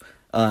articles,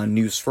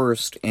 News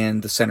First,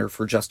 and the Center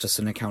for Justice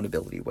and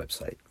Accountability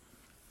website.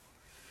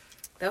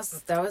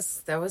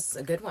 That was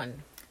a good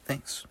one.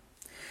 Thanks.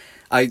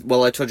 I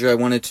told you I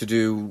wanted to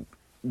do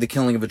the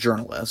killing of a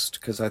journalist,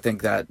 because I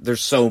think that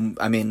there's so,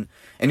 I mean,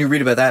 and you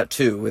read about that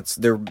too,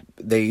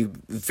 they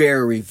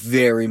very,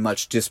 very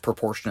much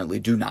disproportionately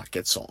do not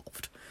get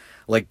solved.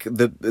 Like,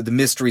 the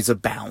mysteries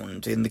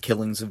abound in the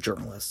killings of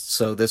journalists,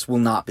 so this will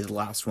not be the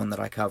last one that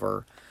I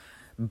cover.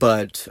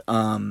 But,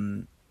 I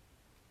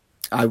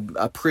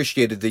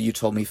appreciated that you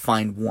told me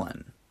find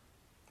one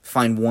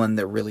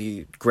that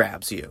really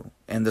grabs you,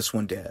 and this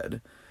one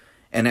did.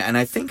 And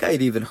I think I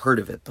had even heard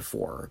of it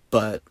before,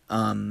 but,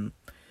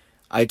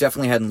 I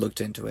definitely hadn't looked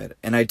into it,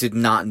 and I did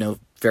not know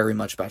very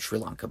much about Sri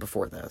Lanka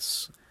before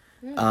this.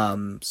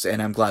 And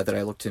I'm glad that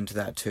I looked into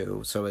that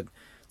too. So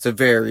it's a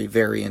very,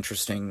 very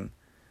interesting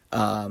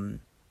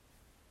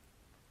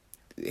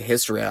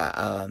history.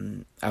 I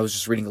was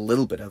just reading a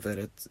little bit of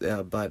it.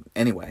 But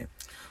anyway.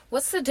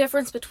 What's the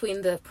difference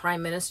between the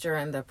prime minister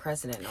and the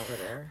president over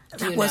there?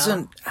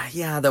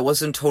 That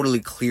wasn't totally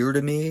clear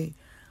to me.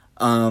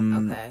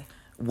 Okay.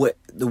 What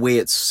the way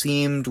it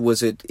seemed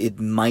was it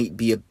might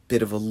be a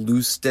bit of a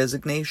loose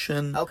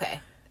designation. Okay.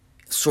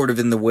 Sort of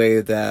in the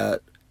way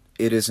that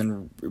it is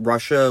in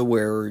Russia,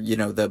 where, you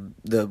know, the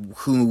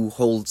who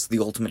holds the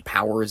ultimate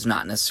power is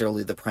not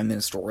necessarily the prime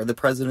minister or the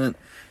president.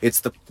 It's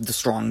the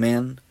strong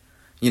man,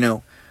 you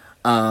know.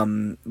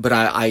 But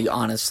I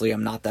honestly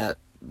am not that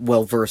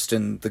well versed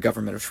in the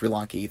government of Sri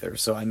Lanka either,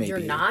 so I may You're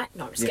be... not?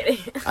 No, I'm just kidding.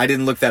 I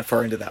didn't look that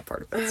far into that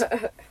part of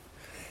it.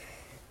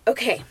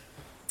 Okay.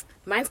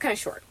 Mine's kind of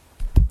short,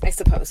 I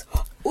suppose.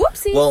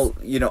 Whoopsies! Well,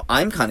 you know,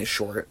 I'm kind of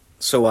short,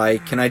 so I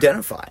can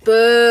identify. Boo!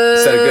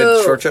 Is that a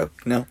good short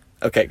joke? No?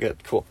 Okay,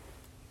 good. Cool.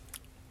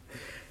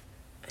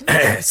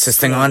 It's this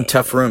thing on?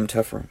 Tough room.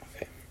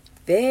 Okay.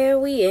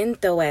 Very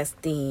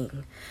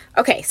interesting.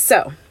 Okay,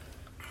 so,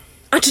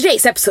 on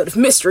today's episode of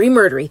Mystery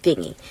Murdery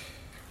Thingy,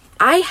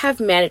 I have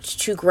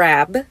managed to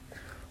grab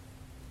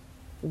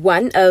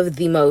one of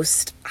the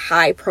most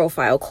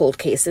high-profile cold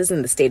cases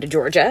in the state of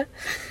Georgia.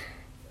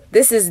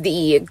 This is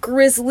the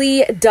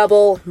grisly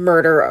double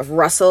murder of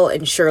Russell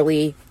and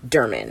Shirley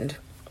Dermond.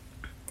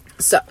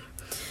 So,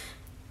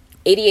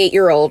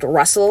 88-year-old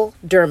Russell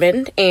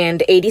Dermond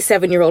and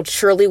 87-year-old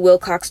Shirley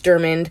Wilcox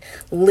Dermond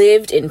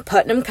lived in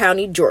Putnam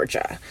County,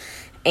 Georgia.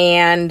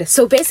 And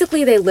so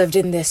basically they lived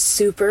in this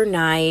super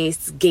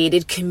nice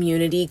gated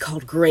community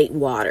called Great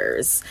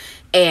Waters.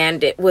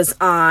 And it was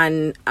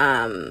on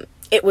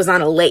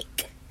a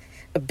lake,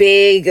 a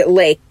big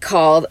lake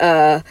called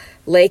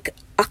Lake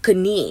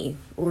Oconee,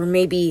 or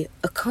maybe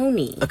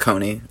Oconee.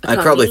 Oconee. I'd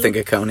probably think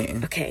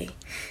Oconee. Okay.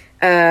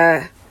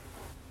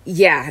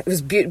 Yeah, it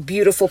was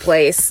beautiful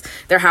place.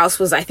 Their house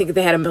was, I think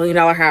they had $1 million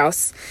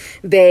house.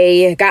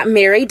 They got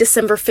married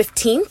December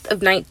 15th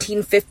of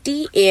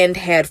 1950 and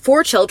had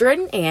 4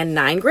 children and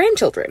 9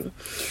 grandchildren.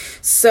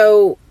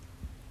 So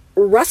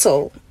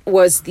Russell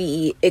was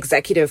the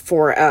executive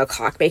for a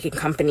clockmaking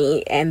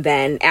company, and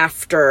then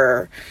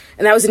and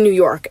that was in New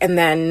York, and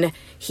then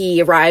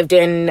he arrived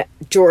in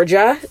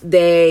Georgia.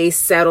 They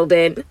settled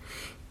in,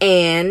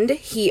 and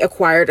he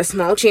acquired a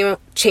small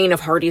chain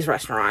of Hardee's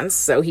restaurants,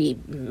 so he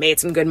made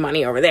some good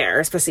money over there,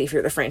 especially if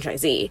you're the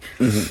franchisee.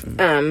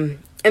 Mm-hmm.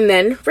 And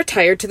then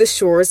retired to the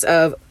shores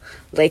of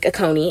Lake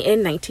Oconee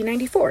in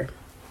 1994.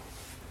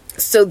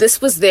 So this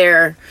was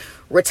their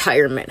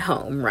retirement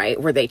home, right?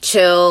 Where they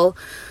chill,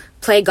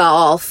 play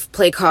golf,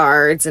 play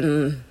cards,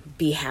 and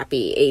be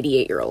happy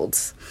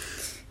 88-year-olds.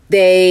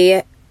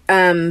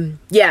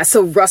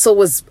 So Russell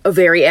was a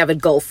very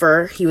avid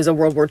golfer. He was a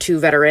World War II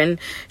veteran.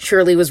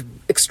 Shirley was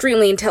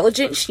extremely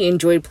intelligent. She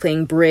enjoyed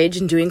playing bridge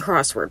and doing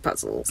crossword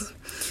puzzles.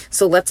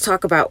 So let's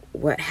talk about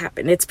what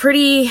happened. It's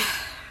pretty...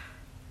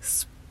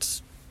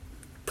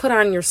 Put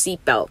on your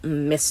seatbelt,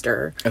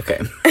 mister.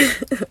 Okay.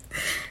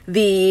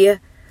 The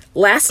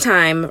last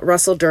time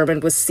Russell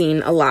Dermond was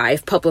seen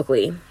alive,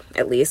 publicly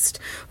at least,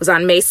 was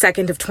on May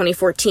 2nd of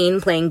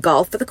 2014 playing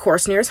golf at the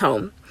course near his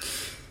home.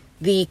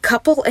 The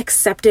couple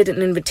accepted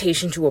an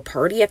invitation to a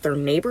party at their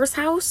neighbor's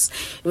house.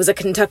 It was a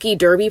Kentucky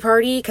Derby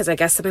party, because I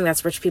guess something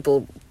that's rich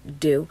people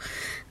do,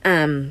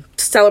 to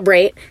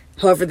celebrate.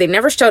 However, they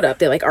never showed up.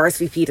 They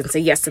RSVP'd and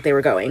said yes that they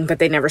were going, but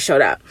they never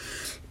showed up.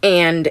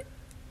 And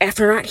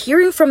after not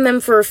hearing from them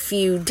for a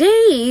few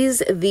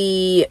days,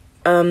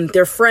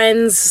 their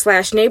friends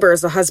 /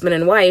 neighbors, the husband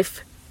and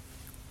wife,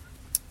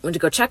 went to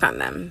go check on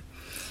them.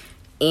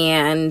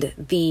 And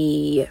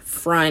the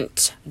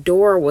front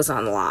door was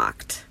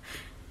unlocked.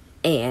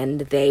 And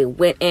they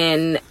went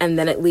in, and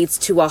then it leads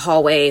to a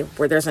hallway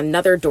where there's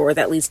another door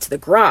that leads to the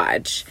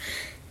garage.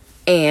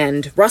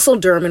 And Russell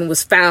Dermond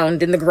was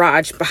found in the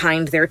garage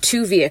behind their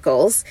 2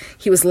 vehicles.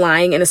 He was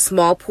lying in a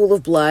small pool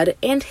of blood,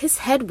 and his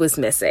head was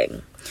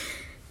missing.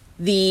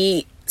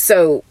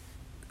 So,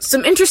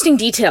 some interesting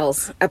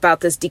details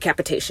about this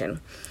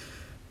decapitation.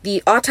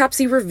 The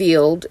autopsy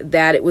revealed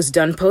that it was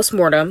done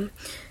post-mortem.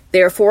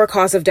 Therefore,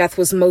 cause of death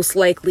was most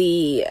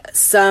likely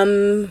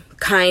some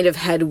kind of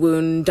head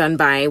wound done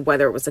by,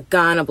 whether it was a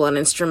gun, a blunt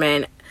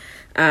instrument,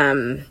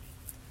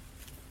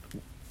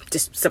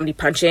 just somebody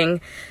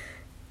punching.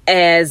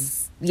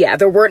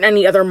 There weren't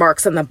any other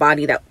marks on the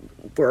body that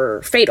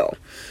were fatal.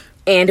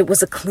 And it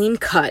was a clean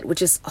cut,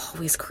 which is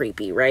always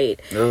creepy, right?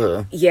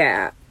 Ugh.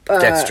 Yeah.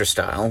 Dexter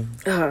style.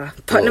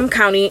 Putnam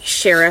County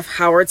Sheriff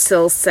Howard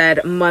Sills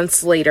said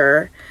months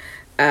later,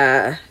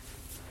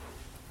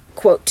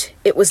 quote,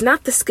 "It was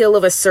not the skill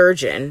of a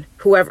surgeon.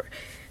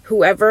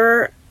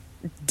 Whoever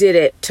did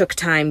it took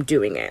time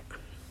doing it."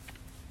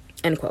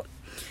 End quote.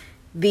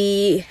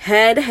 The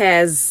head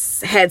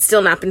had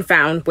still not been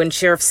found when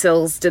Sheriff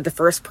Sills did the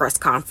first press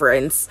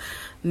conference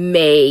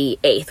May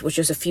 8th, which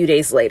was a few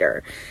days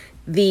later.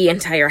 The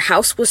entire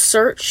house was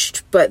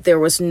searched, but there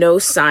was no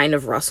sign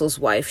of Russell's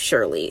wife,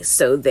 Shirley,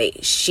 so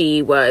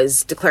she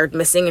was declared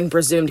missing and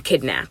presumed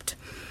kidnapped.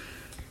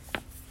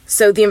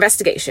 So the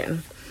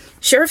investigation.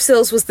 Sheriff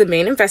Sills was the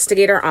main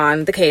investigator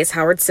on the case,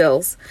 Howard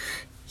Sills.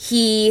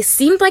 he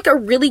seemed like a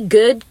really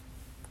good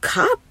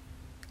cop,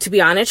 to be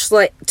honest.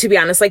 Like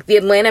the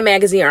Atlanta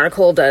Magazine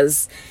article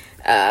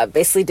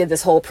basically did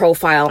this whole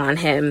profile on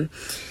him.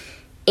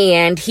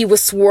 And he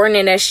was sworn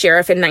in as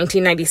sheriff in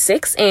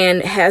 1996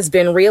 and has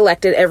been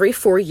reelected every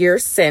 4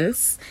 years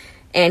since.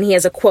 And he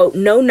has a, quote,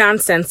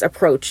 no-nonsense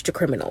approach to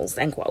criminals,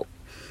 end quote.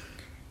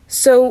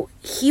 So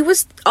he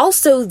was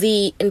also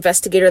the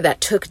investigator that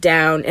took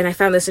down, and I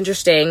found this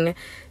interesting,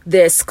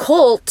 this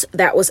cult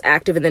that was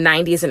active in the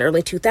 90s and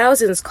early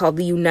 2000s called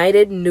the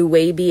United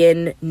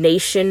Nubian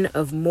Nation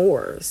of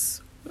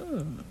Moors.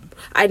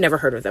 I'd never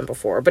heard of them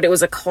before, but it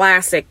was a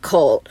classic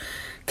cult.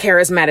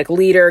 Charismatic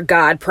leader,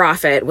 god,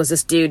 prophet, was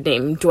this dude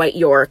named Dwight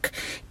York,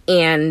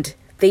 and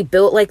they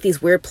built like these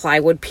weird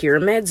plywood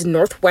pyramids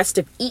northwest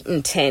of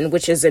Eatonton,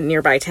 which is a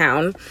nearby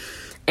town,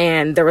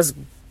 and there was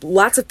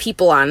lots of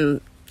people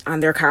on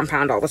their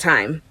compound all the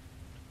time.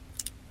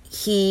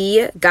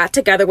 He got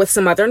together with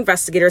some other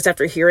investigators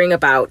after hearing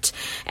about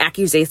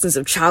accusations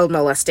of child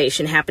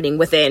molestation happening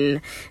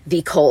within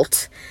the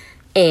cult,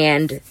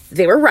 and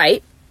they were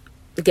right.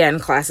 Again,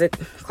 classic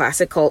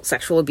cult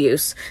sexual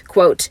abuse.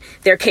 Quote,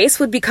 their case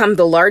would become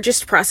the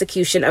largest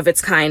prosecution of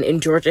its kind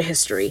in Georgia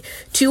history.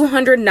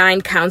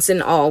 209 counts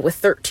in all, with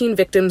 13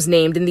 victims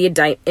named in the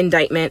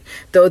indictment,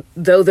 though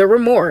there were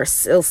more,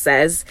 Sill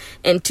says.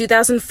 In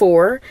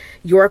 2004,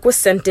 York was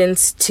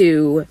sentenced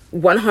to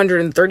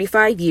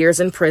 135 years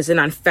in prison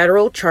on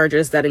federal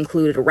charges that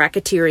included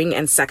racketeering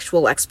and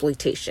sexual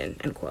exploitation,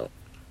 end quote.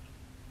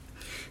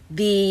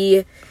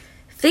 The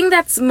thing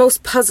that's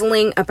most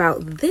puzzling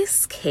about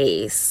this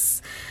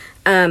case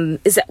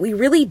is that we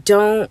really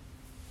don't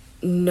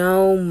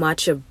know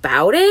much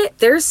about it.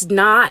 There's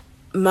not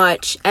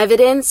much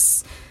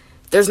evidence.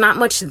 There's not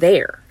much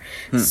there.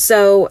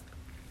 So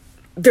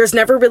there's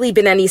never really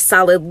been any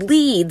solid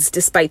leads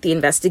despite the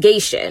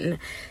investigation.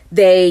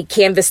 They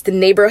canvassed the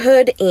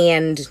neighborhood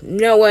and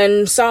no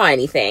one saw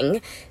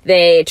anything.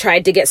 They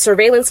tried to get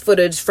surveillance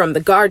footage from the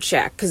guard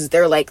shack because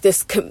they're like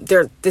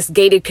they're this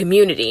gated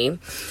community.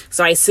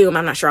 So I assume,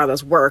 I'm not sure how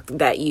those work,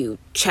 that you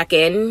check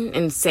in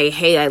and say,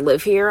 hey, I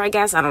live here, I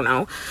guess. I don't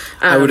know.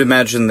 I would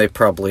imagine they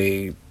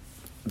probably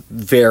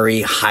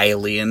vary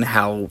highly in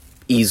how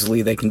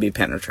easily they can be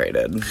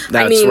penetrated.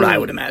 That's what I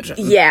would imagine.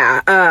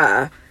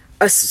 Yeah.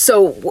 So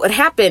what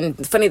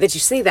happened, funny that you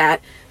say that,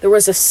 there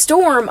was a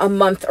storm a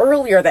month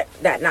earlier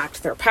that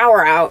knocked their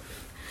power out.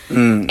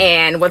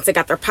 And once they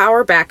got their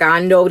power back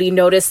on, nobody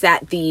noticed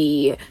that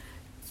the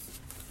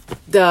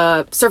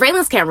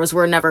surveillance cameras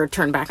were never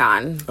turned back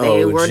on.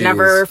 They were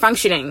never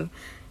functioning.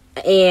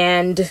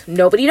 And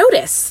nobody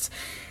noticed.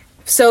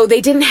 So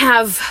they didn't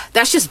have,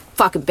 that's just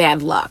fucking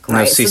bad luck,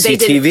 right? No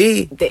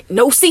CCTV.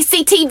 No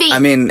CCTV. I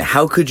mean,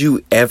 how could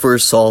you ever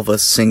solve a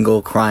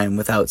single crime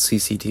without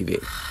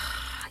CCTV?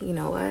 You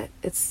know what?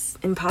 It's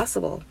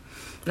impossible.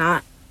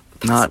 Not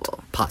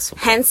possible.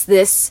 Hence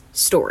this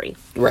story.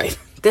 Right.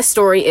 This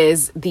story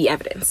is the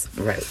evidence.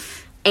 Right.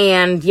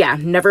 And yeah,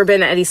 never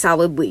been any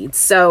solid leads.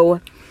 So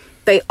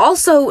they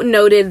also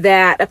noted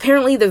that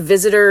apparently the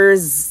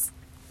visitors,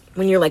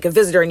 when you're like a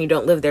visitor and you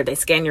don't live there, they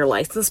scan your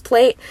license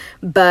plate,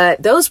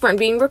 but those weren't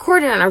being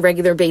recorded on a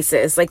regular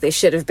basis like they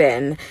should have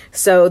been.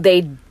 So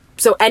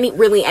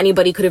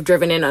anybody could have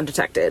driven in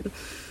undetected.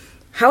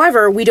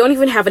 However, we don't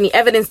even have any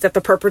evidence that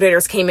the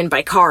perpetrators came in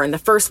by car in the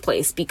first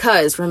place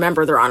because,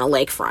 remember, they're on a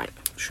lakefront.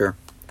 Sure.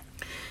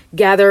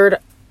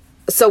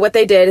 So what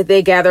they did,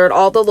 they gathered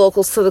all the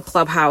locals to the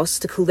clubhouse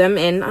to clue them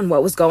in on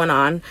what was going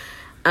on.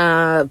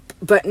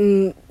 But,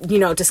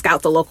 to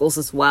scout the locals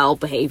as well,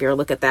 behavior,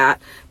 look at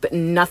that. But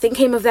nothing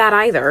came of that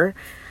either.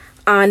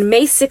 On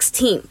May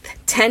 16th,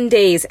 10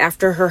 days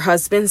after her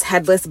husband's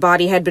headless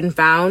body had been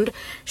found,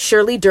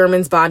 Shirley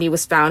Derman's body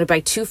was found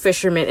by two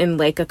fishermen in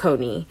Lake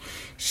Oconee.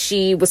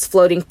 She was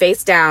floating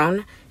face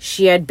down.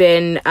 She had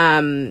been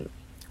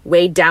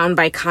weighed down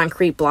by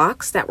concrete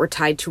blocks that were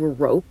tied to a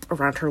rope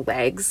around her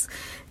legs.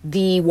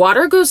 The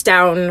water goes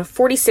down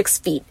 46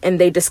 feet, and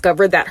they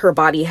discovered that her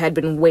body had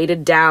been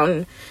weighted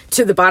down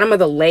to the bottom of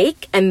the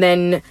lake, and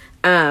then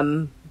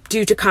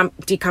due to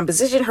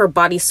decomposition, her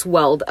body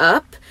swelled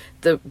up.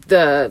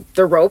 The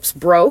ropes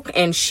broke,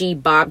 and she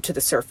bobbed to the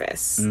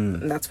surface.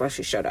 And that's why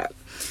she showed up.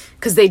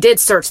 Because they did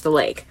search the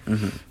lake.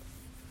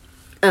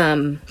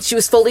 She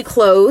was fully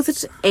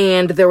clothed,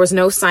 and there was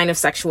no sign of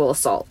sexual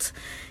assault.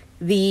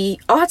 The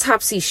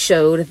autopsy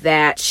showed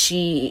that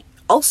she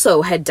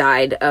also had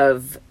died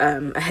of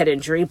a head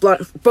injury.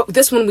 But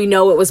this one we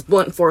know it was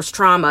blunt force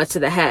trauma to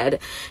the head,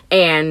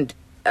 and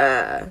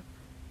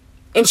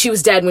she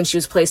was dead when she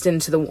was placed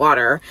into the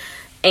water.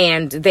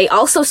 And they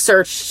also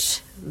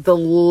searched the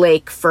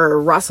lake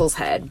for Russell's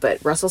head,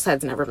 but Russell's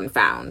head's never been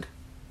found.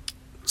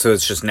 So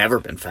it's just never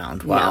been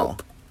found. Wow.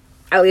 Nope.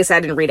 At least I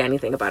didn't read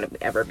anything about it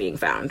ever being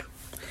found.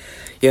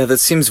 Yeah, that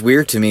seems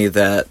weird to me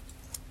that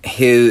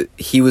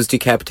he was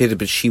decapitated,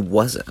 but she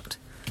wasn't.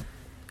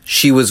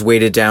 She was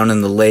weighted down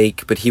in the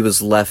lake, but he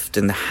was left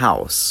in the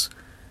house.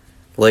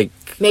 Like,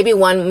 maybe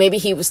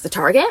he was the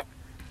target?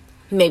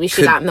 Maybe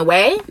she got in the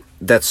way?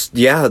 That's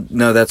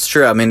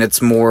true. I mean, it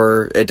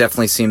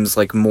definitely seems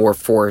like more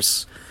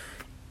force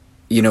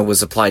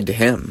was applied to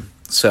him.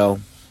 So.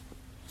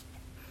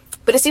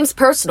 But it seems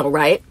personal,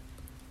 right?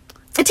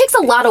 It takes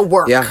a lot of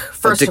work,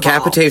 first of all.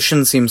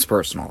 Decapitation seems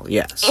personal,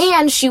 yes.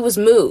 And she was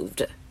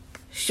moved.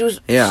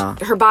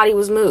 Her body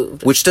was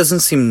moved. Which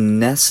doesn't seem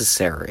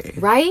necessary.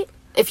 Right?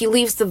 If he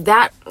leaves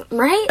that,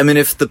 right? I mean,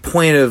 if the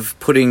point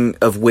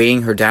of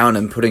weighing her down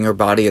and putting her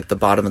body at the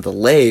bottom of the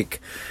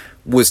lake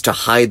was to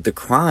hide the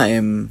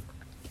crime,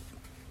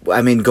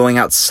 I mean, going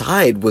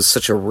outside was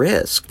such a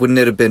risk. Wouldn't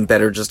it have been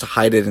better just to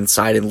hide it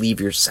inside and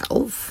leave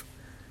yourself?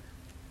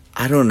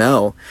 I don't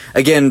know.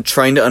 Again,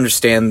 trying to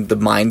understand the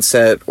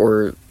mindset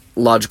or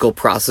logical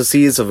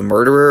processes of a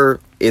murderer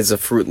is a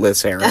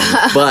fruitless errand.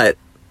 But,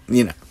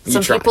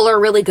 some people are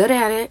really good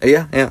at it.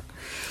 Yeah.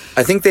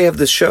 I think they have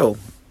this show.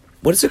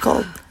 What is it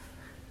called?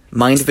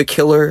 Mind of a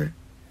Killer?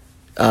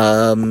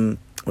 What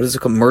is it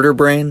called? Murder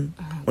Brain?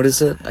 What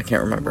is it? I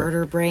can't remember.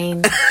 Murder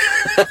Brain.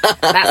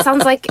 That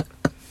sounds like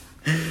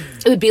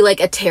it would be like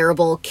a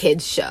terrible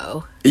kids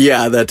show.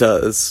 Yeah, that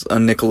does.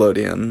 On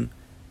Nickelodeon.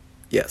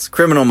 Yes.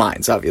 Criminal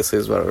Minds, obviously,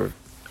 is what we're...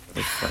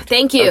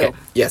 Thank you. Okay.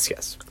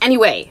 Yes.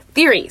 Anyway,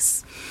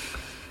 theories.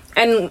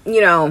 And,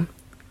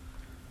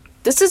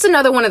 this is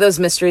another one of those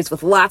mysteries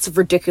with lots of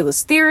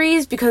ridiculous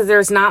theories because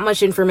there's not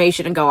much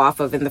information to go off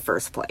of in the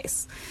first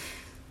place.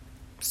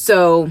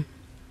 So,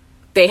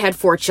 they had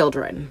 4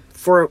 children.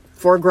 4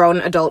 grown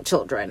adult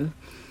children.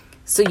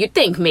 So you'd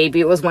think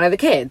maybe it was one of the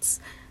kids.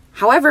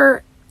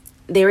 However,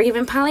 they were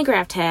given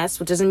polygraph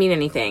tests, which doesn't mean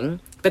anything,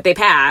 but they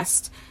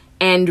passed.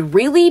 And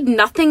really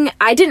nothing,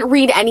 I didn't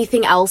read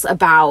anything else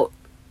about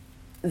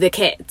the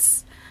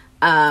kids.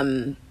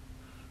 That's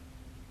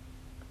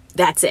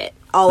it.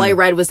 All I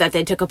read was that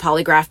they took a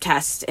polygraph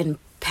test and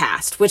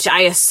passed, which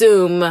I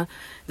assume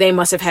they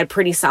must have had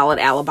pretty solid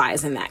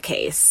alibis in that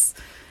case.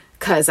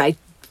 Because there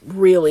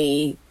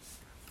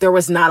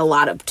was not a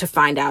lot to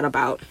find out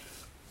about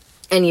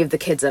any of the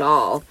kids at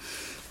all.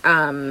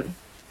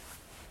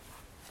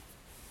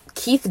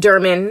 Keith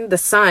Durman, the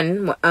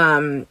son,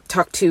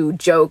 talked to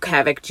Joe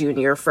Kavik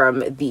Jr.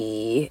 from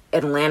the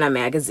Atlanta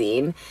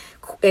magazine.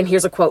 And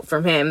here's a quote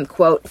from him,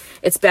 quote,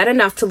 "It's bad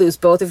enough to lose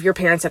both of your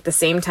parents at the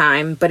same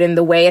time, but in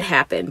the way it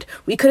happened,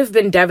 we could have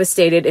been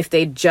devastated if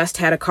they'd just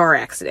had a car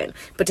accident.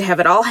 But to have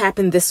it all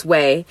happen this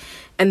way,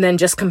 and then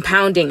just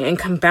compounding and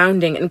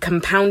compounding and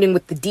compounding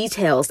with the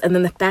details, and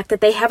then the fact that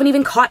they haven't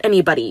even caught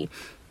anybody.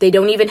 They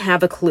don't even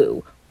have a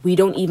clue. We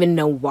don't even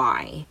know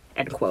why,"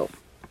 end quote.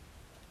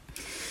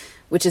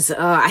 Which is,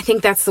 I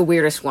think that's the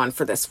weirdest one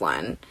for this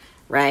one,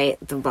 right?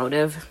 The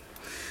motive.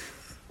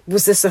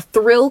 Was this a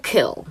thrill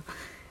kill?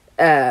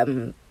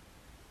 No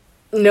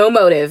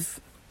motive.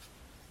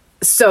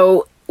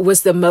 So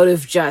was the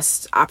motive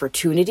just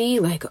opportunity?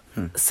 Like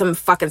some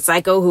fucking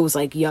psycho who was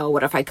like, yo,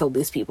 what if I killed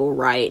these people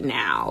right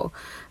now?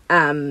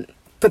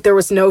 But there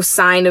was no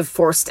sign of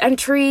forced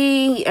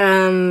entry.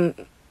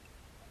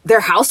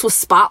 Their house was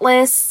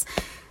spotless.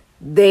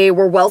 They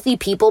were wealthy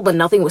people, but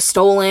nothing was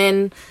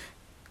stolen.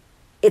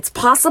 It's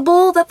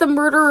possible that the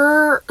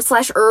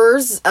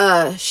murderer/ers,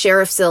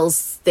 Sheriff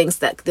Sills, thinks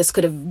that this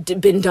could have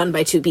been done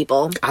by 2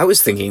 people. I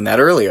was thinking that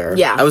earlier.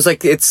 Yeah. I was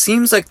like, it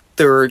seems like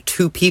there are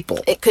 2 people.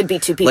 It could be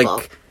 2 people.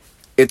 Like,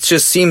 it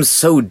just seems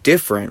so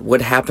different.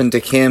 What happened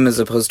to Kim as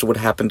opposed to what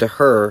happened to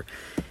her.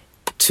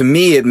 To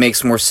me, it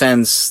makes more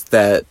sense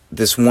that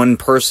this one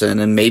person,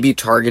 and maybe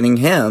targeting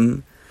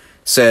him,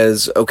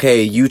 says,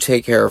 okay, you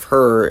take care of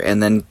her,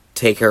 and then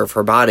take care of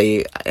her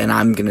body, and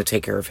I'm going to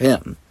take care of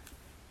him.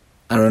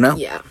 I don't know.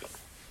 Yeah.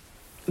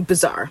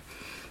 Bizarre.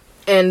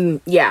 And,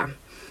 yeah.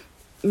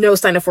 No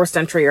sign of forced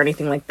entry or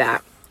anything like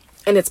that.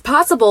 And it's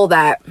possible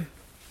that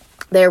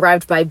they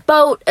arrived by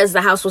boat as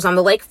the house was on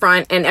the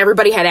lakefront and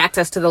everybody had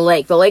access to the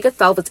lake. The lake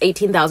itself is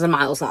 18,000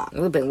 miles long.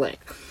 It's a big lake.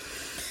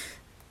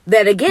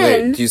 Then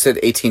again... Wait, you said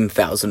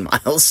 18,000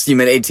 miles. You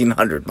meant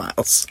 1,800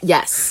 miles.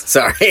 Yes.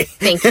 Sorry.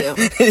 Thank you.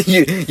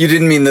 You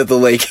didn't mean that the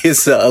lake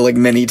is like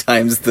many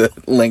times the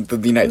length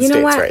of the United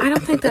States, what? right? I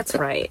don't think that's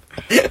right.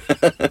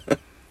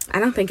 I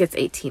don't think it's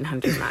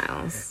 1,800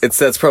 miles.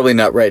 That's probably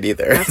not right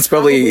either. It's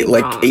probably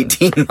like wrong.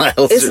 18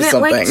 miles Isn't or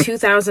something. it like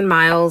 2,000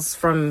 miles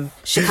from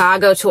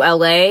Chicago to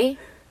LA?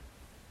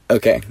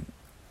 Okay.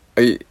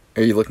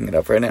 Are you looking it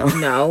up right now?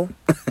 No.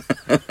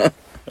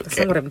 That's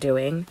not what I'm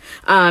doing.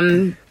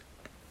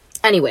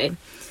 Anyway.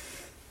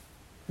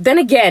 Then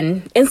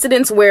again,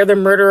 incidents where the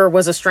murderer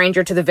was a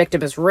stranger to the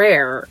victim is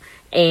rare.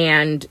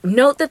 And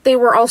note that they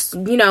were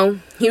also,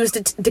 he was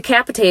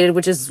decapitated,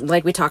 which is,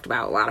 like we talked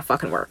about, a lot of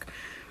fucking work.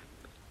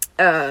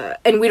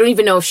 And we don't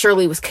even know if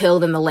Shirley was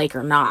killed in the lake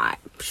or not.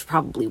 She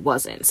probably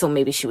wasn't. So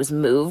maybe she was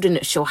moved.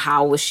 And so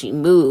how was she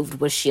moved?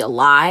 Was she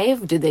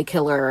alive? Did they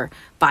kill her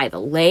by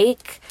the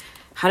lake?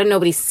 How did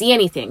nobody see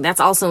anything? That's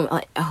also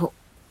like,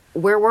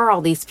 where were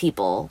all these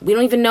people? We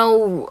don't even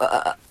know.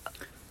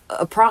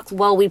 They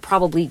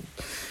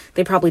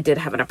probably did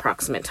have an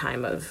approximate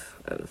time of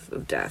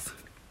death.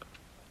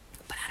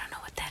 But I don't know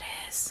what that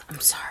is. I'm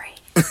sorry.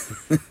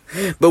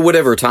 But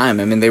whatever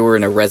time, I mean, they were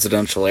in a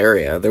residential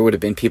area. There would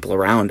have been people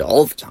around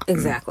all the time.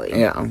 Exactly.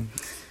 Yeah.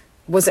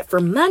 Was it for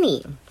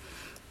money?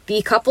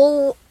 The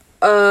couple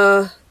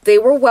they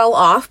were well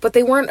off, but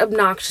they weren't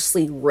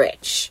obnoxiously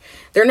rich.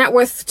 Their net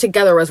worth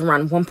together was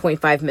around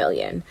 $1.5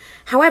 million.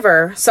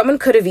 However, someone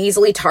could have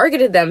easily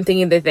targeted them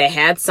thinking that they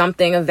had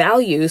something of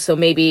value, so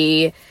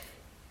maybe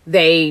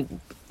they,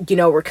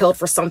 were killed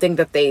for something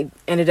that they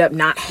ended up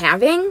not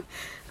having.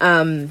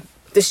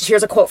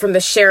 Here's a quote from the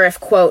sheriff,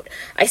 quote,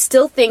 "I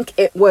still think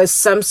it was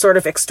some sort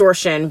of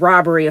extortion,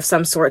 robbery of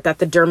some sort that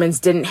the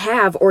Dermans didn't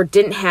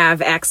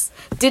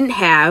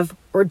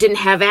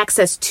have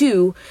access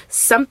to,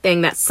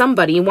 something that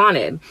somebody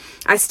wanted.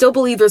 I still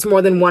believe there's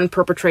more than one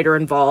perpetrator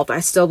involved.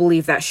 I still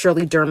believe that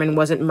Shirley Derman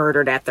wasn't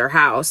murdered at their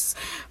house.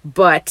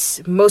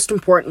 But most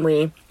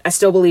importantly, I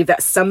still believe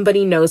that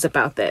somebody knows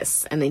about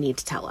this and they need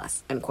to tell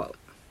us," end quote.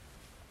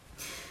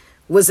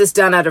 Was this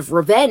done out of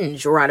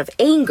revenge or out of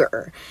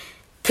anger?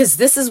 Because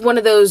this is one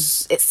of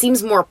those, it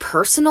seems more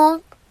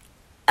personal.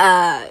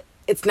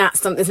 It's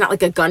not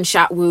like a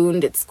gunshot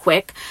wound. It's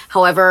quick.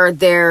 However,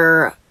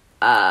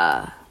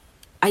 I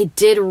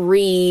did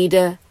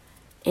read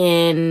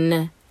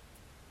in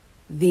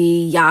the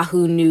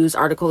Yahoo News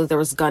article that there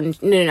was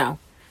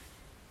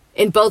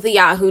in both the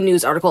Yahoo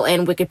News article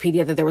and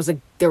Wikipedia that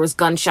there was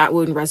gunshot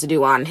wound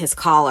residue on his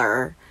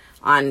collar,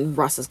 on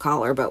Russ's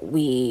collar, but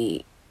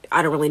I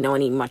don't really know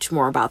much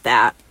more about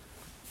that.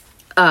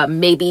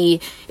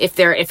 Maybe if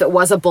it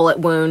was a bullet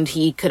wound,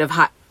 he could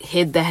have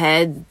hid the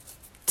head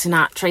to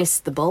not trace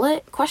the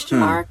bullet? Question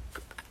mark.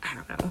 I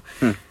don't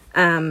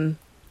know.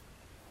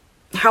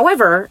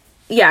 However,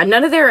 yeah,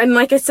 none of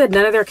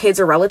their kids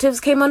or relatives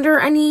came under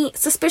any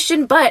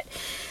suspicion, but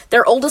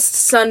their oldest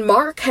son,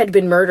 Mark, had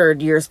been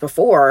murdered years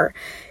before.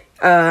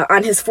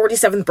 On his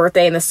 47th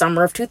birthday in the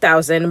summer of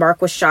 2000,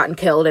 Mark was shot and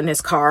killed in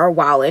his car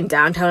while in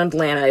downtown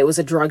Atlanta. It was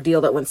a drug deal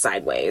that went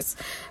sideways.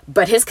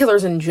 But his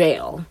killer's in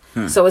jail.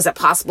 So is it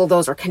possible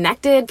those are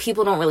connected?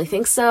 People don't really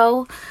think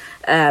so.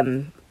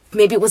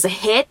 Maybe it was a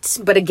hit.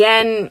 But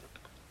again,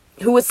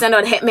 who would send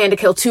out a hitman to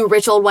kill two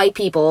rich old white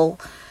people?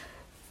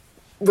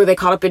 Were they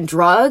caught up in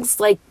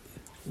drugs? Like,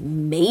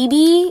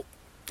 maybe?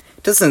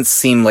 Doesn't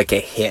seem like a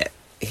hit.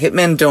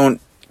 Hitmen don't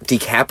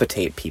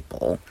decapitate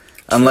people.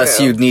 Unless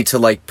you need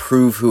to,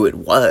 prove who it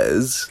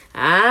was.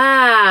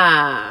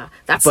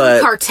 That's some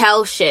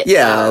cartel shit,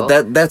 yeah,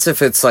 though. That's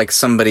if it's,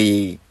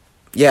 somebody,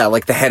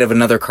 the head of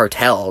another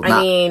cartel.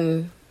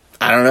 I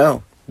don't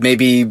know.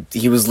 Maybe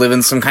he was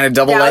living some kind of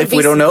double life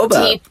we don't know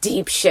about.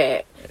 Deep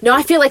shit. No,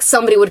 I feel like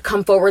somebody would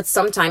come forward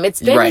sometime.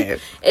 It was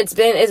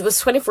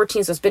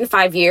 2014, so it's been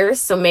 5 years,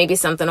 so maybe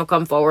something will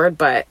come forward,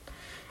 but,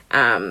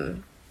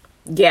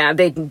 yeah,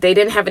 they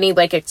didn't have any,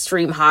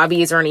 extreme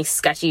hobbies or any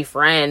sketchy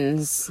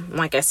friends.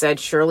 Like I said,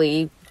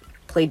 Shirley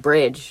played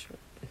bridge,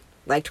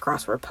 liked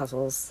crossword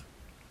puzzles,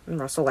 and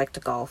Russell liked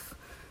to golf.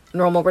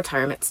 Normal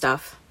retirement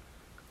stuff.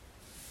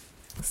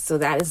 So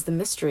that is the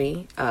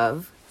mystery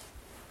of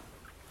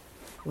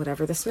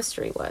whatever this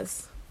mystery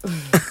was.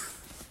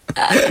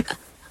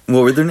 What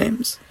were their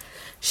names?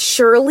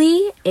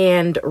 Shirley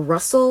and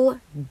Russell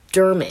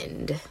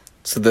Dermond.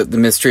 So the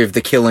mystery of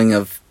the killing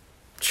of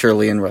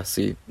Shirley and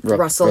Russell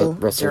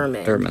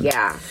Dermond.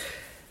 Yeah.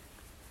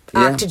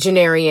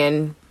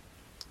 Octogenarian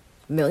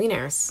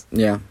millionaires.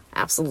 Yeah.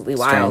 Absolutely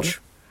wild.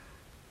 Strange.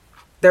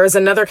 There was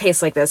another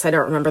case like this. I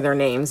don't remember their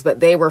names, but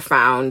they were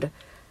found,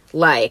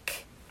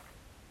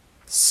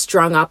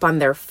 strung up on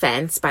their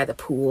fence by the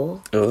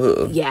pool.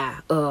 Oh.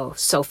 Yeah. Oh,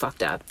 so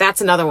fucked up.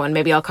 That's another one.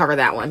 Maybe I'll cover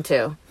that one,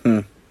 too.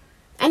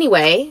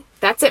 Anyway,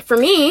 that's it for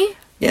me.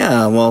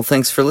 Yeah, well,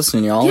 thanks for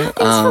listening, y'all. Yeah,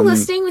 thanks for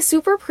listening. We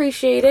super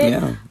appreciate it.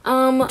 Yeah.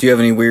 Do you have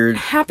any weird...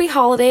 Happy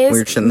holidays.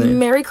 Weird shit in the news?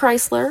 Merry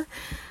Chrysler.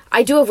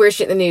 I do have weird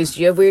shit in the news. Do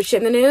you have weird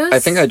shit in the news? I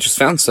think I just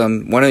found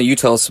some. Why don't you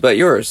tell us about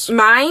yours?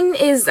 Mine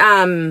is,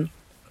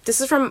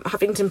 this is from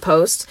Huffington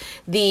Post.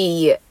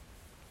 The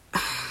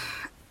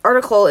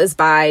article is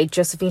by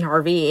Josephine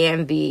Harvey,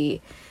 and the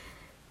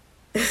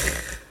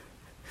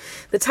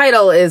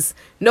title is,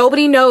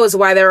 "Nobody Knows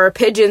Why There Are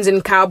Pigeons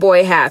in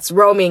Cowboy Hats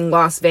Roaming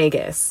Las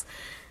Vegas."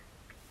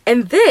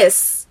 And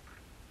this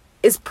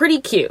is pretty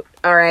cute,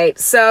 all right?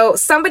 So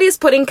somebody's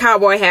putting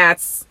cowboy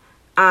hats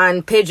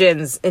on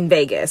pigeons in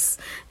Vegas.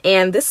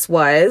 And this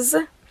was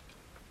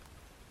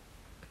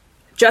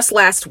just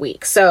last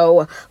week.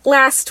 So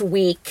last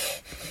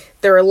week,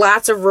 there were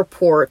lots of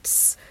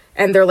reports,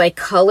 and they're,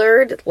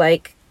 colored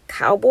like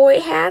cowboy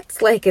hats.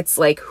 It's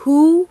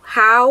who,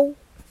 how,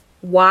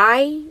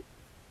 why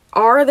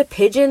are the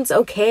pigeons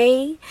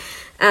okay?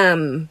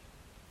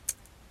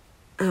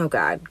 Oh,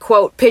 God.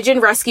 Quote, "Pigeon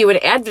rescue and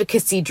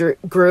advocacy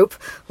group,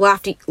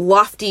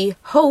 Lofty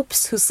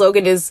Hopes, whose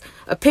slogan is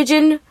a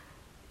pigeon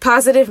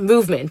positive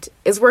movement,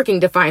 is working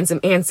to find some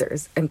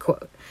answers," end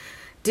quote.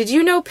 Did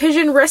you know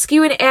pigeon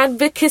rescue and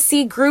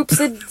advocacy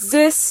groups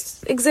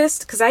exist?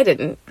 Because I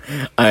didn't.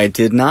 I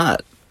did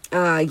not.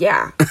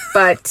 Yeah.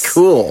 But...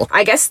 Cool.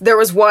 I guess there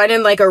was one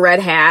in, a red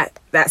hat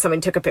that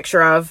somebody took a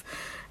picture of.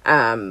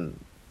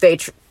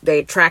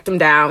 They tracked him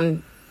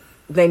down.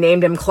 They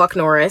named him Cluck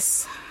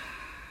Norris.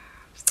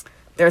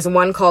 There's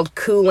one called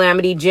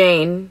Calamity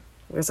Jane.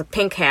 There's a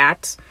pink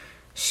hat.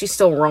 She's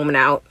still roaming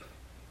out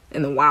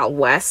in the Wild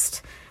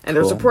West. And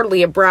there's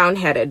reportedly a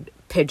brown-headed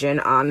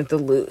pigeon on the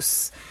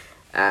loose.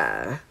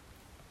 Yeah,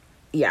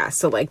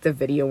 so like the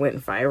video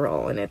went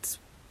viral, and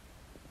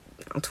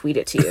I'll tweet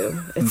it to you.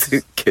 It's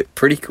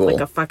pretty cool.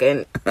 Like a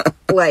fucking,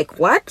 like,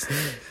 what?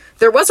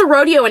 There was a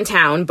rodeo in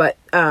town, but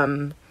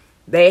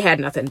they had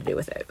nothing to do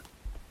with it.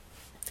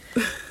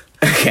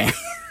 Okay.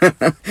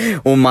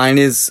 Well, mine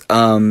is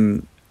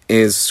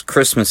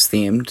Christmas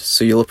themed,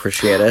 so you'll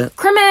appreciate it.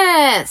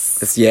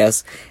 Christmas!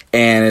 Yes.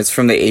 And it's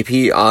from the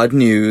AP Odd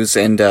News,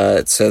 and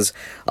it says,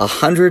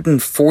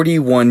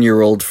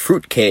 141-year-old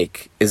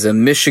fruitcake is a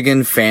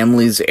Michigan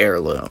family's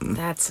heirloom.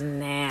 That's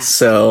nasty.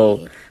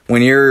 So,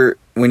 when you're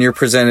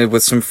presented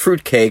with some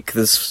fruitcake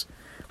this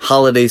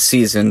holiday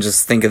season,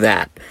 just think of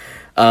that.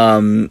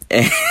 And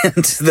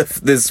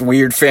this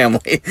weird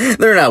family.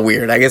 They're not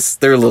weird. I guess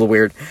they're a little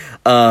weird.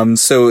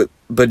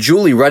 But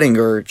Julie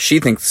Ruttinger, she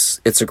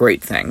thinks it's a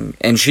great thing.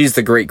 And she's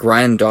the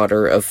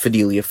great-granddaughter of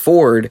Fidelia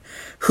Ford,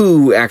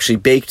 who actually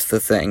baked the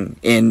thing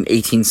in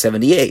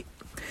 1878.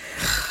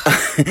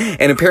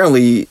 And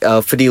apparently,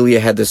 Fidelia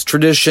had this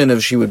tradition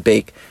of she would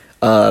bake,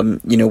 one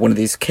of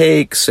these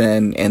cakes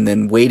and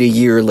then wait a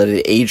year, let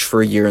it age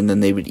for a year, and then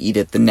they would eat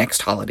it the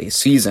next holiday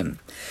season.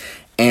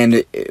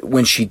 And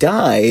when she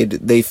died,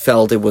 they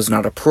felt it was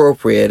not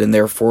appropriate and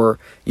therefore,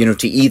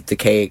 to eat the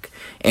cake,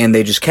 and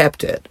they just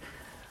kept it.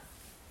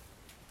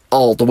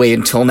 All the way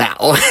until now.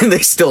 And they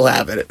still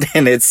have it.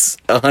 And it's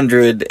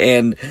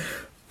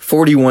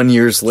 141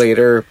 years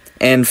later,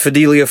 and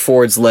Fidelia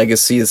Ford's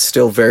legacy is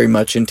still very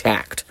much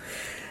intact.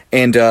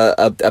 And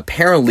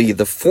apparently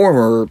the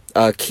former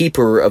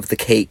keeper of the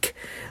cake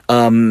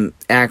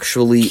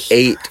actually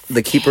ate...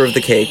 The keeper of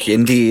the cake,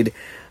 indeed.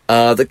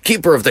 The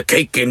keeper of the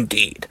cake,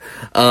 indeed.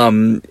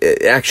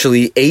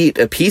 Actually ate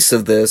a piece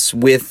of this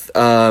with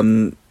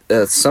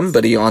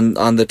somebody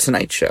on The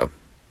Tonight Show.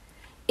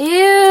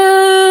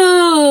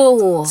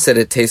 Ew! Said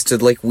it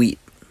tasted like wheat.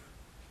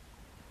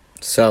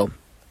 So,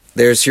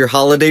 there's your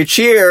holiday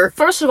cheer.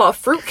 First of all,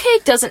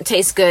 fruitcake doesn't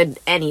taste good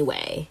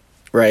anyway.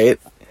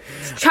 Right?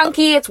 It's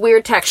chunky, it's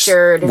weird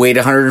textured. Wait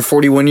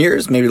 141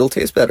 years, maybe it'll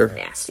taste better.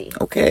 Nasty.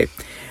 Okay.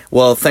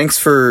 Well, thanks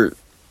for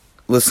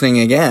listening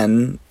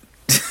again,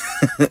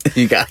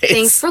 you guys.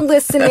 Thanks for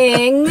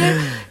listening,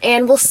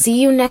 and we'll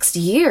see you next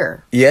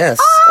year. Yes.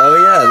 Oh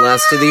yeah,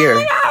 last of the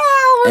year.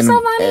 We're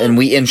so funny. And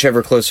we inch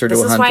ever closer to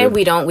 100. This is why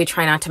we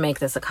try not to make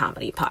this a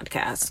comedy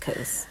podcast,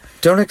 because...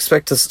 Don't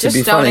expect us to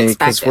be funny,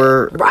 because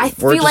we're I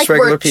feel just like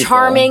regular we're people.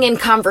 Charming and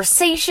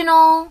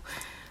conversational,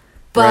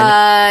 but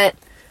right.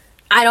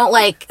 I don't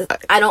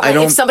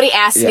if somebody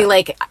asked me,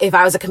 like, if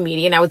I was a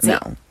comedian, I would say,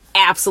 no.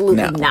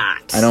 Absolutely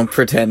not. I don't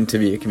pretend to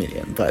be a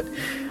comedian, but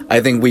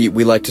I think we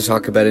like to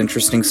talk about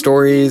interesting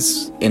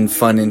stories in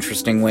fun,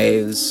 interesting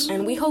ways.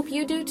 And we hope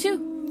you do,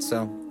 too.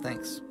 So,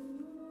 thanks.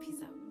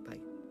 Peace out. Bye.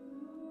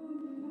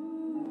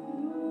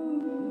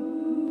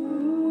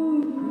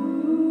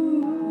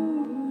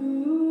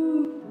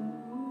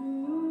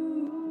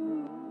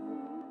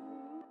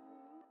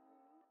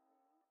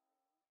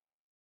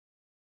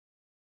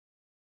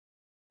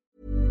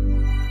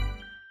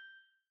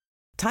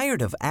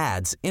 Tired of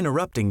ads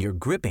interrupting your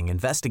gripping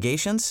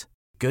investigations?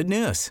 Good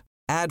news.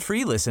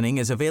 Ad-free listening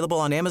is available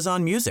on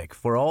Amazon Music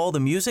for all the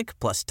music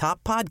plus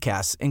top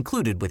podcasts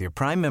included with your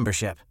Prime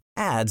membership.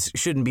 Ads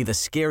shouldn't be the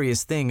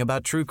scariest thing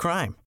about true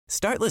crime.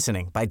 Start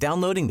listening by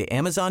downloading the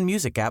Amazon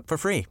Music app for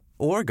free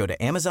or go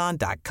to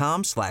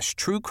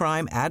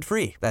amazon.com/truecrime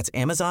ad-free. That's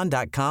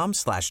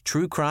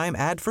amazon.com/truecrime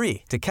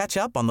ad-free to catch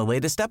up on the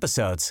latest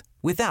episodes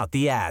without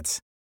the ads.